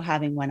also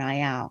having one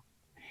eye out.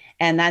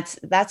 And that's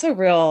a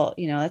real,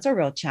 that's a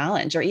real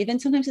challenge. Or even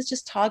sometimes it's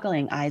just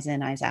toggling eyes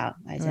in, eyes out,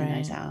 eyes in,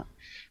 eyes out.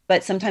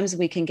 But sometimes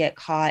we can get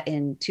caught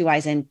in two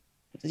eyes in,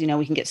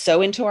 we can get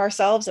so into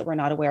ourselves that we're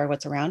not aware of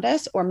what's around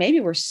us. Or maybe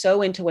we're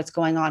so into what's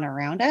going on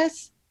around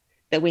us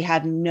that we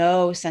have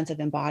no sense of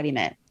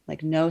embodiment,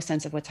 like no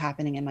sense of what's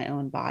happening in my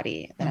own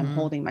body, that I'm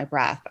holding my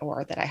breath,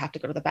 or that I have to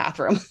go to the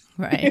bathroom.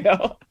 Right.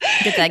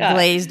 Get that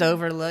glazed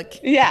over look.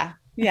 Yeah.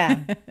 Yeah.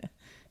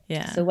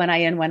 Yeah. So one eye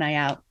in, one eye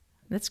out.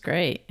 That's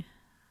great.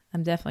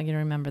 I'm definitely going to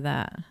remember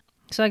that.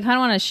 So I kind of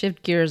want to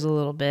shift gears a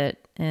little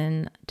bit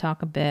and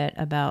talk a bit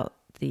about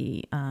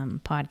the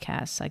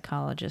podcast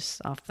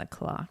Psychologists Off the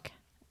Clock.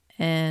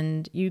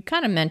 And you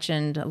kind of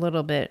mentioned a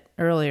little bit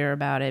earlier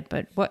about it,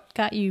 but what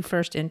got you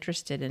first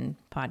interested in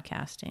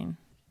podcasting?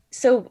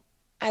 So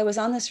I was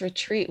on this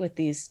retreat with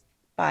these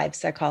 5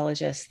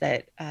 psychologists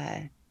that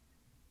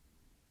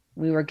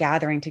we were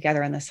gathering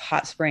together in this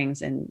hot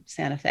springs in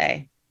Santa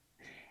Fe.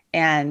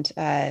 And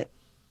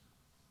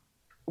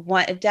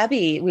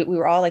Debbie, we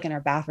were all like in our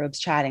bathrobes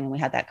chatting, and we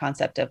had that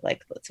concept of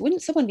like,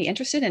 wouldn't someone be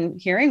interested in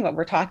hearing what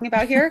we're talking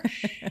about here?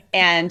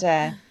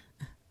 And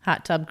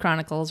Hot Tub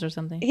Chronicles or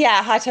something.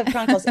 Yeah, Hot Tub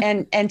Chronicles.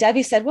 And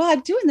Debbie said, well, I'm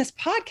doing this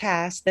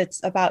podcast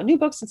that's about new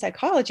books in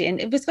psychology.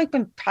 And it was like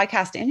when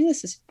podcasting, I mean,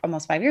 this is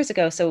almost 5 years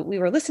ago. So we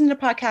were listening to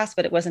podcasts,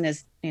 but it wasn't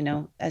as,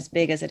 as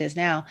big as it is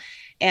now.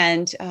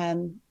 And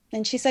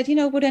she said,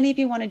 would any of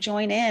you want to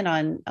join in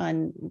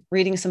on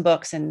reading some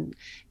books and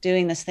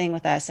doing this thing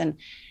with us? And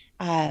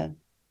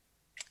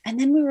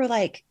then we were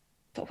like,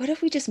 but what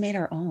if we just made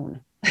our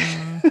own?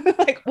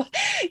 Like,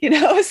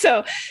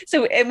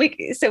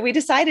 so we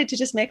decided to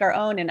just make our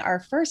own. And our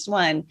first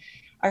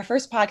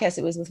podcast,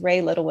 it was with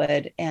Ray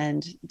Littlewood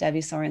and Debbie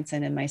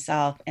Sorensen and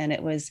myself. And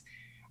it was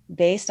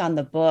based on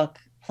the book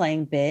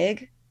Playing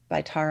Big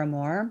by Tara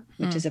Moore,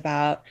 which is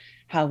about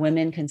how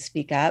women can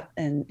speak up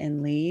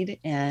and lead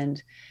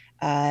and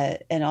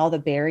all the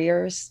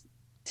barriers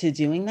to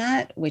doing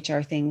that, which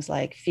are things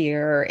like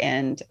fear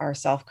and our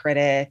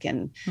self-critic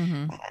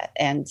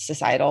and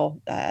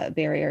societal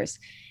barriers.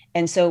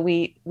 And so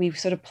we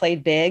sort of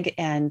played big,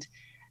 and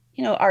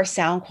our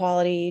sound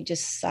quality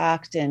just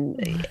sucked,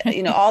 and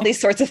all these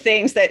sorts of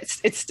things that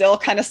it still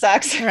kind of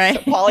sucks. Right.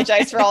 So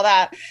apologize for all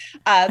that.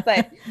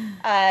 But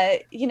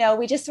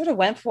we just sort of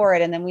went for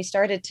it, and then we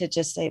started to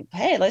just say,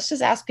 hey, let's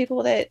just ask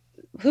people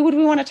who would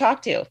we want to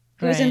talk to,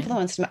 who's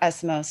influenced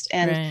us most,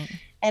 and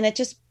it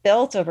just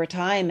built over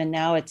time, and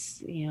now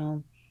it's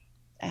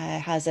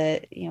has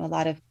a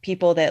lot of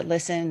people that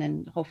listen,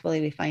 and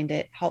hopefully we find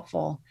it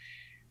helpful.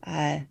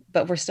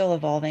 But we're still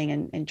evolving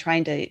and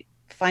trying to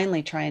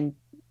finally try and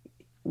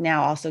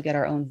now also get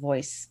our own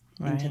voice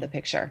into the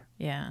picture.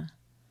 Yeah.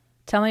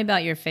 Tell me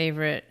about your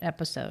favorite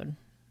episode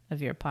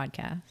of your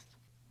podcast.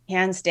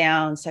 Hands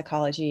down,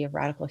 Psychology of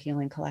Radical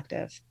Healing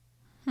Collective.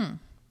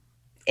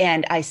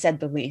 And I said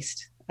the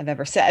least I've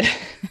ever said.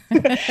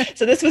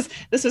 So this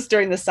was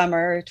during the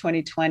summer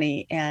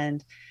 2020.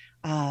 And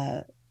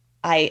I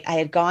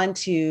had gone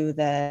to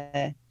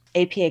the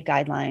APA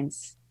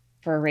guidelines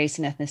for race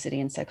and ethnicity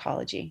in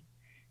psychology.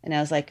 And I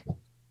was like,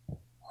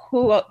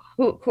 who are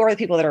the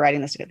people that are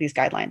writing these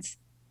guidelines?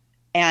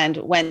 And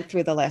went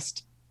through the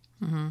list.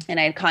 And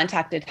I had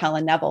contacted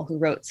Helen Neville, who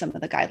wrote some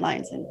of the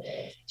guidelines. And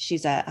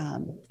she's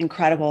a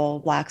incredible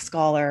Black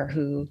scholar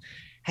who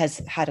has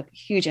had a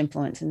huge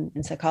influence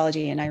in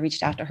psychology. And I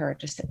reached out to her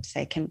just to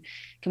say, can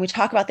we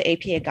talk about the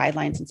APA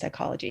guidelines in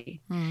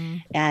psychology?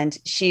 And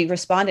she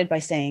responded by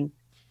saying,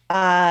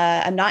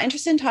 I'm not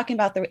interested in talking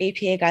about the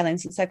APA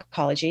guidelines in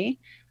psychology,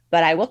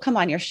 but I will come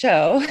on your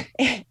show,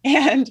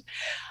 and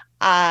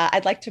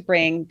I'd like to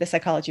bring the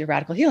Psychology of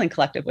Radical Healing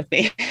Collective with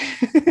me.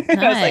 Nice.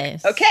 I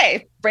was like,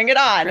 okay, bring it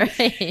on.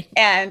 Right.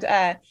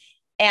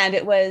 And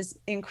it was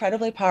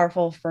incredibly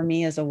powerful for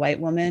me as a white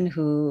woman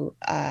who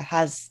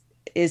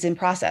is in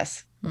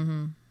process,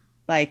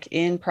 like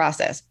in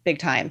process, big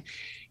time.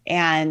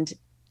 And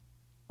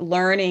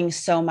learning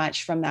so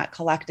much from that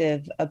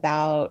collective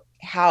about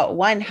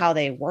how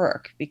they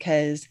work,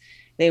 because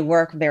they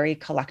work very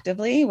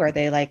collectively, where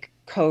they like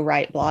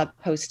co-write blog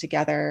posts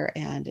together.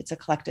 And it's a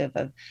collective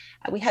of,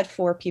 we had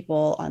 4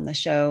 people on the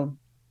show,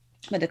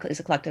 but it's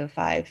a collective of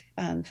 5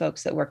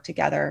 folks that work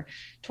together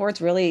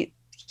towards really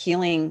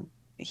healing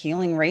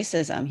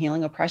racism,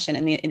 healing oppression,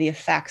 and the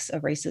effects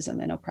of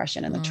racism and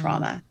oppression and the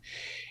trauma.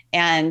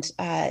 And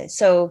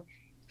so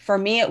for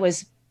me, it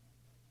was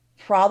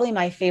probably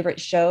my favorite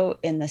show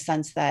in the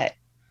sense that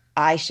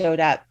I showed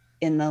up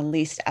in the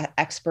least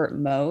expert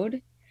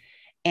mode,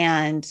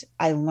 and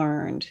I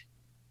learned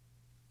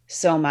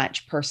so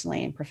much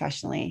personally and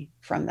professionally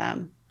from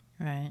them.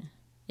 Right.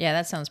 Yeah,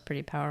 that sounds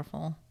pretty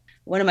powerful.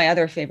 One of my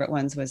other favorite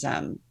ones was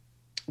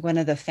one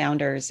of the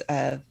founders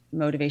of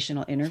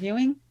motivational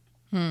interviewing.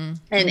 And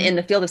in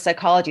the field of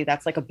psychology,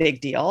 that's like a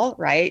big deal,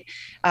 right?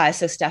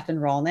 So Stefan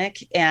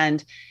Rolnick,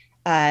 and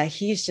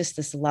he's just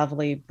this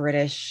lovely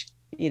British,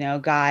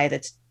 guy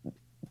that's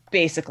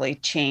basically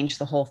changed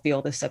the whole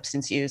field of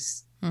substance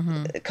use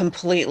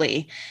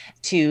completely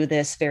to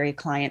this very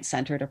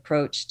client-centered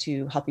approach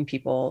to helping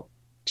people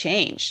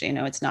change.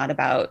 It's not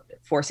about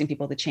forcing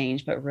people to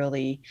change, but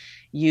really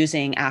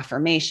using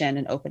affirmation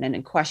and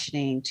open-ended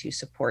questioning to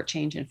support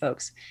change in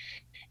folks.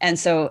 And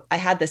so I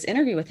had this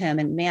interview with him,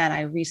 and man,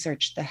 I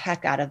researched the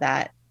heck out of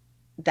that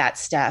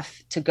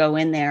stuff to go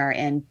in there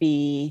and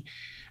be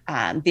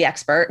the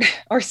expert,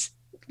 or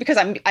because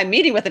I'm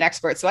meeting with an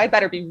expert, so I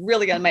better be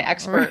really on my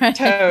expert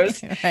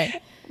toes. Right.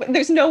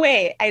 There's no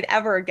way I'd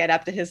ever get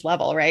up to his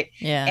level, right?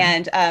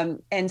 Yeah.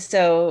 And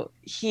so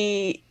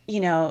he,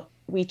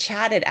 we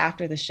chatted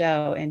after the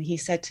show, and he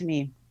said to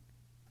me,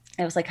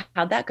 I was like,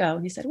 how'd that go?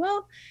 And he said,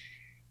 well,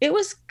 it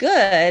was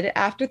good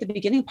after the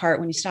beginning part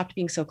when you stopped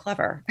being so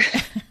clever.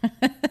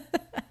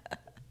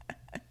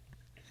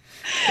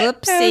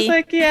 Whoopsie. was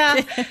like,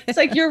 yeah, it's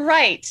like, you're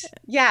right.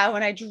 Yeah.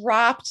 When I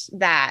dropped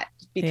that,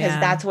 because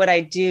that's what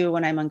I do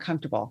when I'm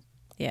uncomfortable.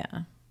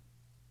 Yeah.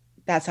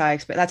 That's how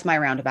that's my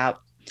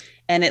roundabout.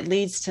 And it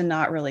leads to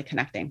not really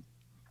connecting.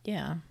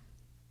 Yeah.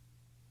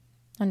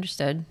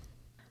 Understood.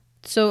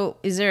 So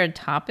is there a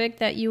topic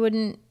that you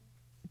wouldn't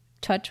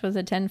touch with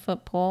a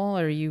 10-foot pole,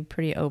 or are you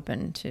pretty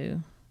open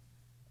to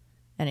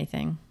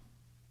anything?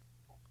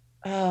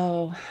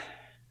 Oh,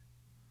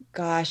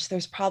 gosh,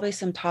 there's probably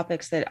some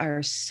topics that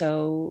are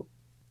so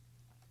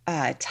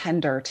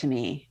tender to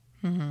me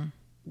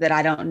that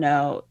I don't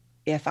know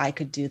if I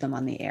could do them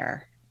on the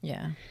air.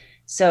 Yeah.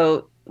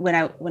 So when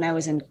I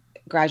was in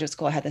graduate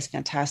school, I had this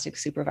fantastic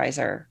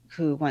supervisor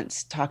who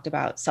once talked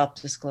about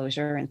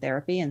self-disclosure in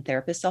therapy and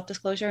therapist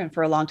self-disclosure. And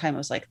for a long time, it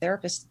was like,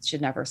 therapists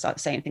should never say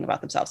anything about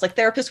themselves. Like,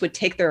 therapists would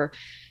take their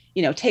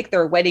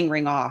wedding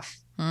ring off,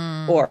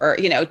 or,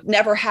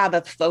 never have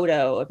a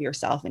photo of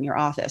yourself in your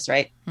office,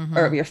 right?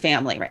 Or of your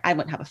family, right? I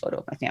wouldn't have a photo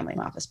of my family in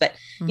my office, but,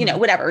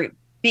 whatever,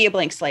 be a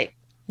blank slate.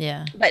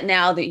 Yeah. But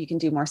now that you can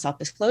do more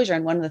self-disclosure,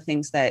 and one of the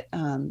things that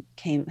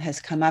has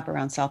come up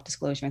around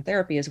self-disclosure in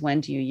therapy is,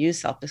 when do you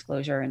use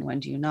self-disclosure and when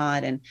do you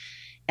not?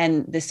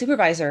 And the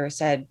supervisor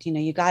said,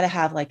 you got to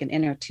have like an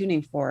inner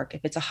tuning fork.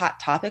 If it's a hot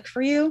topic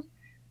for you,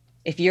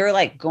 if you're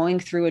like going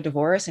through a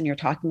divorce and you're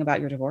talking about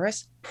your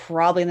divorce,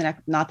 probably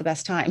not the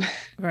best time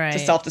to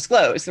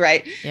self-disclose,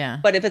 right? Yeah.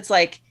 But if it's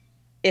like,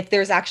 if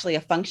there's actually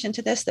a function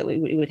to this that we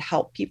would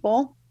help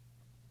people,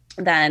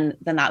 then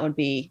that would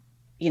be,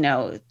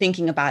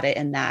 thinking about it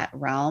in that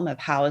realm of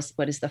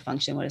what is the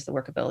function, what is the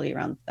workability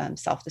around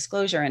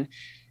self-disclosure. And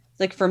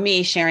like, for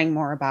me, sharing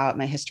more about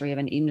my history of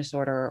an eating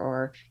disorder,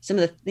 or some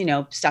of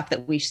the, stuff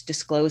that we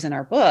disclose in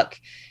our book,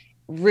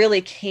 really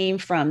came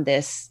from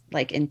this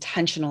like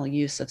intentional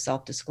use of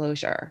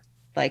self-disclosure,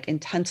 like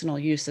intentional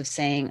use of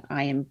saying,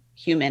 I am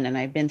human and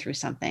I've been through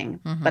something,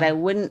 but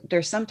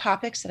there's some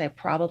topics that I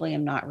probably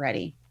am not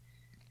ready.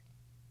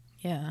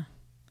 Yeah.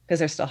 Because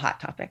they're still hot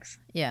topics.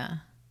 Yeah.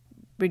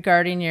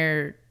 Regarding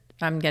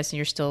I'm guessing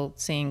you're still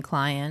seeing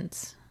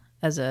clients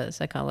as a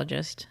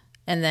psychologist,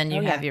 and then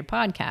you have your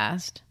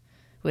podcast,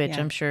 which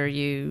I'm sure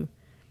you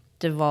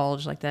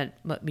divulge, like that,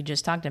 what we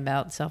just talked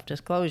about,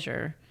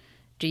 self-disclosure.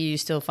 Do you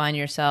still find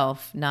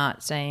yourself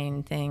not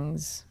saying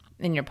things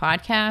in your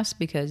podcast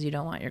because you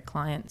don't want your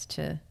clients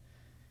to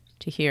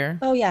hear?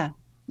 Oh, yeah.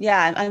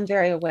 Yeah. I'm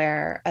very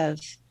aware of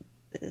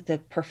the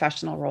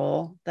professional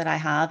role that I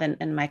have,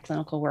 and my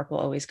clinical work will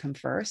always come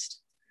first.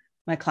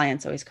 My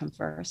clients always come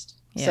first.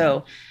 Yeah.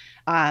 So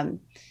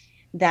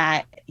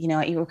that, you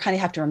kind of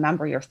have to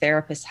remember your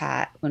therapist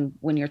hat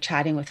when you're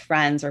chatting with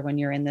friends, or when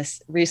you're in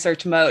this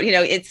research mode.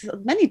 It's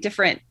many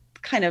different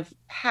kind of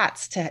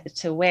hats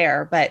to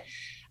wear, but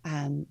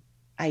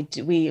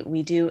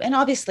we do. And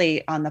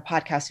obviously on the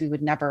podcast, we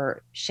would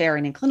never share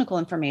any clinical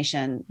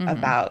information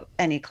about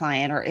any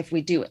client, or if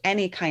we do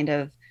any kind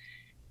of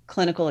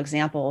clinical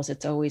examples,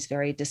 it's always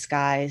very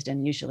disguised,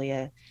 and usually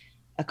a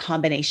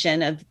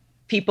combination of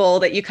people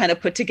that you kind of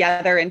put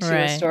together into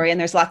a story. And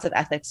there's lots of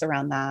ethics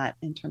around that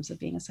in terms of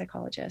being a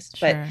psychologist.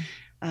 Sure.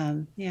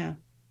 But yeah.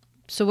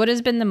 So what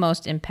has been the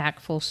most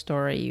impactful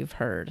story you've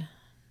heard,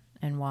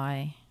 and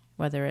why?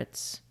 Whether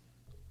it's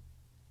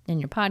in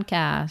your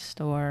podcast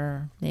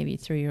or maybe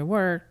through your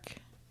work.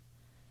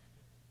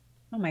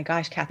 Oh my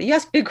gosh, Kathy, you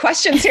ask big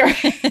questions here.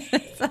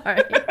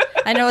 Sorry.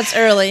 I know it's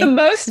early.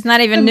 It's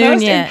not even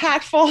noon yet.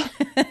 Impactful.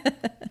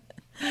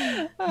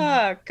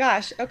 Oh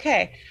gosh.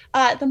 Okay.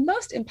 The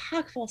most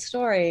impactful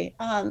story.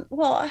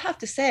 Well, I have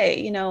to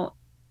say,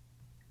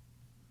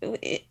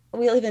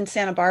 we live in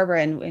Santa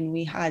Barbara, and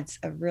we had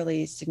a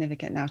really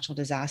significant natural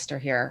disaster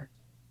here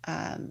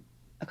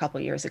a couple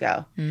of years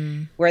ago,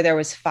 where there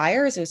was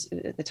fires. It was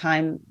at the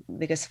time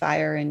biggest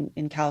fire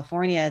in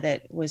California,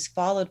 that was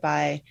followed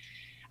by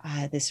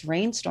this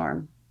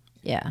rainstorm.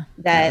 Yeah.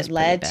 That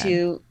led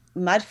to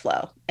mud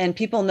flow, and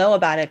people know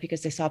about it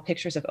because they saw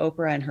pictures of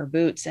Oprah in her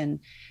boots and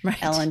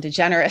Ellen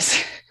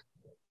DeGeneres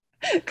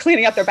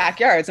cleaning up their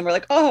backyards, and we're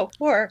like, oh,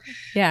 poor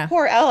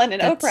Ellen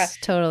and Oprah.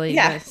 Totally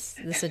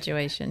the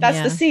situation.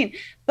 That's the scene.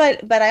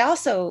 But I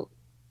also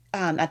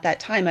at that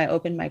time, I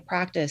opened my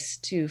practice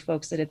to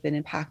folks that had been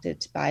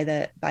impacted by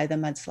the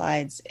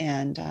mudslides,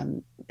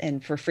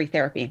 and for free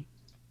therapy.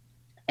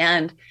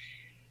 And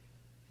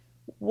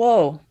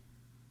whoa.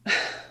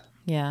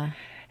 Yeah.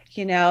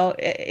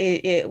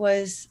 It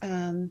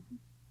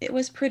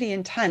was pretty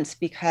intense,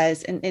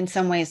 because in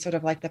some ways, sort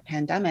of like the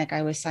pandemic,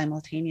 I was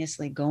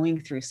simultaneously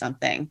going through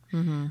something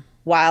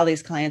while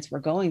these clients were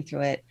going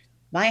through it.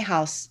 My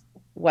house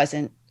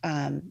didn't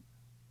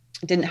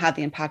have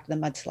the impact of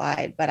the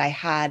mudslide, but I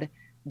had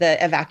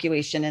the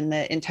evacuation and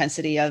the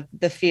intensity of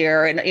the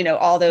fear and,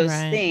 all those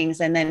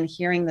things. And then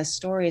hearing the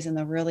stories, and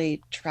the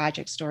really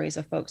tragic stories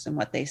of folks and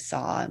what they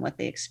saw and what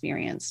they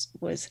experienced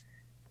was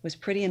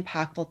pretty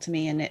impactful to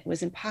me. And it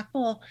was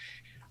impactful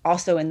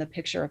also in the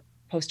picture of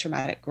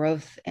post-traumatic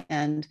growth,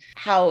 and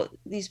how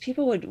these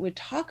people would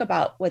talk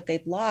about what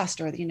they'd lost,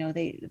 or,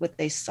 what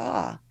they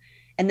saw.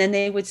 And then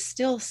they would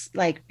still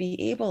like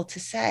be able to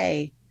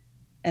say,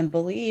 and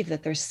believe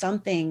that there's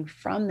something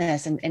from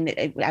this. And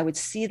I would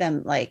see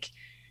them like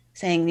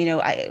saying,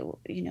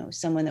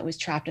 someone that was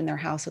trapped in their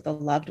house with a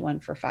loved one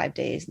for 5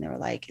 days. And they were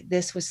like,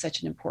 this was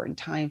such an important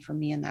time for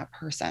me and that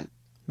person.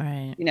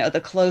 Right.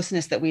 The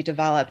closeness that we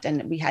developed,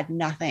 and we had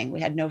nothing.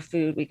 We had no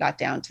food. We got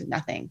down to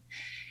nothing.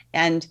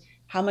 And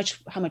how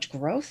much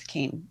growth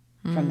came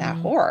from that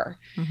horror.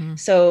 Mm-hmm.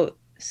 So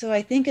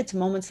I think it's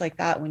moments like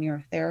that when you're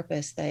a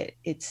therapist that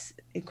it's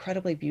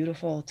incredibly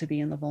beautiful to be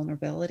in the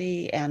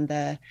vulnerability and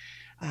the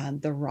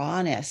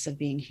rawness of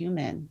being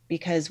human,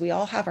 because we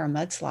all have our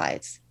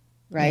mudslides,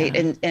 right?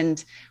 Yeah.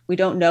 And we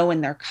don't know when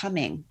they're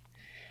coming.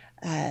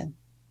 Yeah,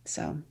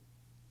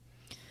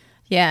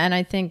 and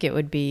I think it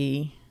would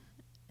be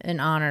an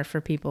honor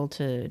for people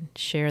to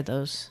share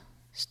those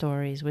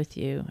stories with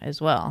you as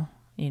well,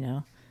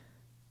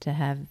 to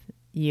have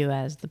you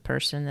as the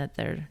person that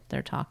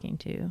they're talking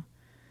to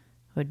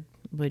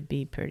would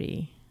be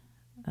pretty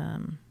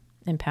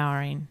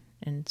empowering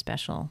and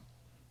special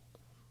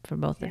for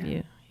both of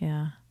you.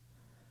 Yeah.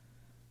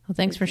 Well,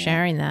 thanks for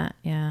sharing that.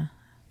 Yeah.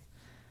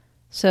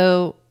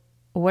 So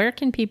where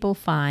can people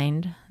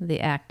find the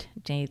ACT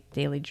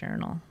Daily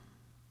Journal?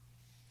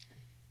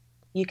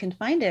 You can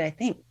find it, I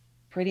think,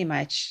 pretty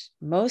much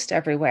most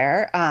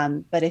everywhere.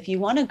 But if you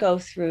want to go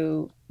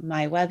through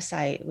my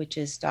website, which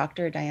is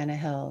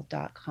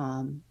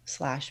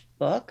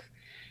drdianahill.com/book,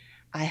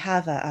 I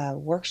have a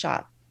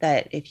workshop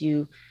that if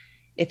you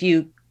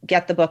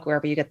get the book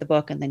wherever you get the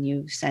book, and then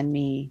you send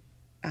me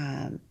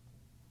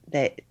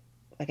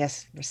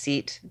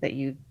receipt that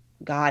you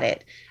got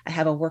it, I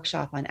have a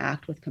workshop on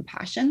ACT with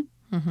compassion,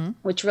 mm-hmm.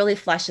 which really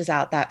fleshes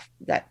out that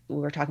we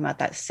were talking about,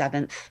 that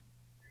seventh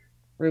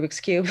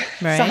Rubik's Cube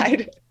right.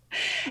 side.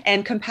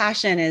 And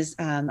compassion is,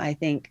 I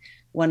think,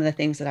 one of the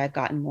things that I've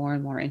gotten more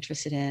and more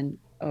interested in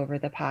over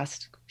the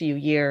past few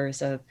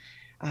years, of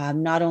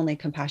not only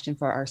compassion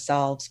for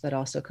ourselves, but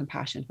also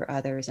compassion for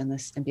others, and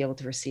be able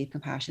to receive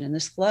compassion in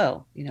this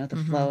flow, the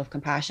mm-hmm. flow of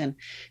compassion.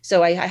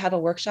 So I have a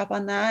workshop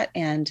on that,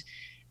 and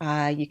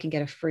you can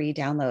get a free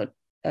download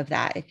of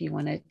that. If you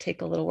want to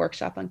take a little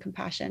workshop on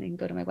compassion, you can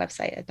go to my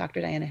website at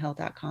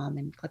drdianahill.com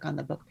and click on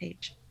the book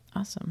page.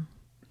 Awesome.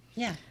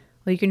 Yeah.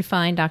 Well, you can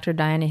find Dr.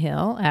 Diana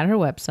Hill at her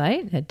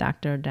website at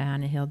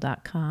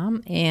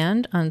drdianahill.com,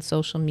 and on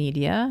social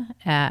media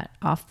at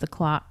Off the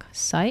Clock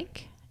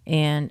Psych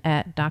and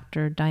at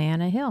Dr.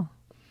 Diana Hill.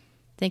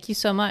 Thank you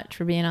so much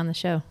for being on the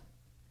show.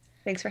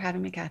 Thanks for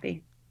having me,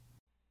 Kathy.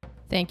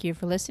 Thank you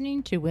for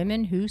listening to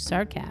Women Who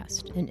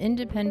Sarcast, an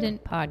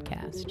independent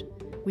podcast.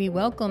 We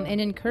welcome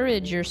and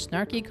encourage your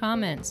snarky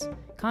comments.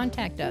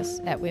 Contact us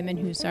at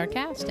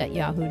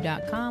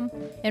womenwhosarcast@yahoo.com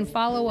and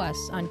follow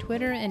us on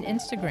Twitter and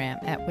Instagram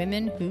at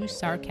Women Who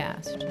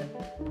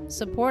Sarcast.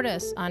 Support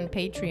us on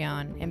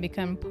Patreon and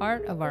become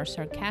part of our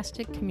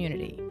sarcastic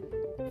community.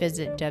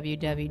 Visit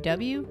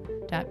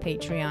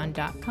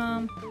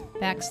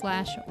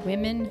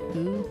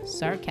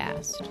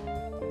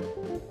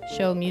www.patreon.com/womenwhosarcast.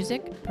 Show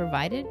music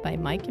provided by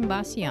Mike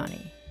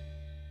Imbassiani.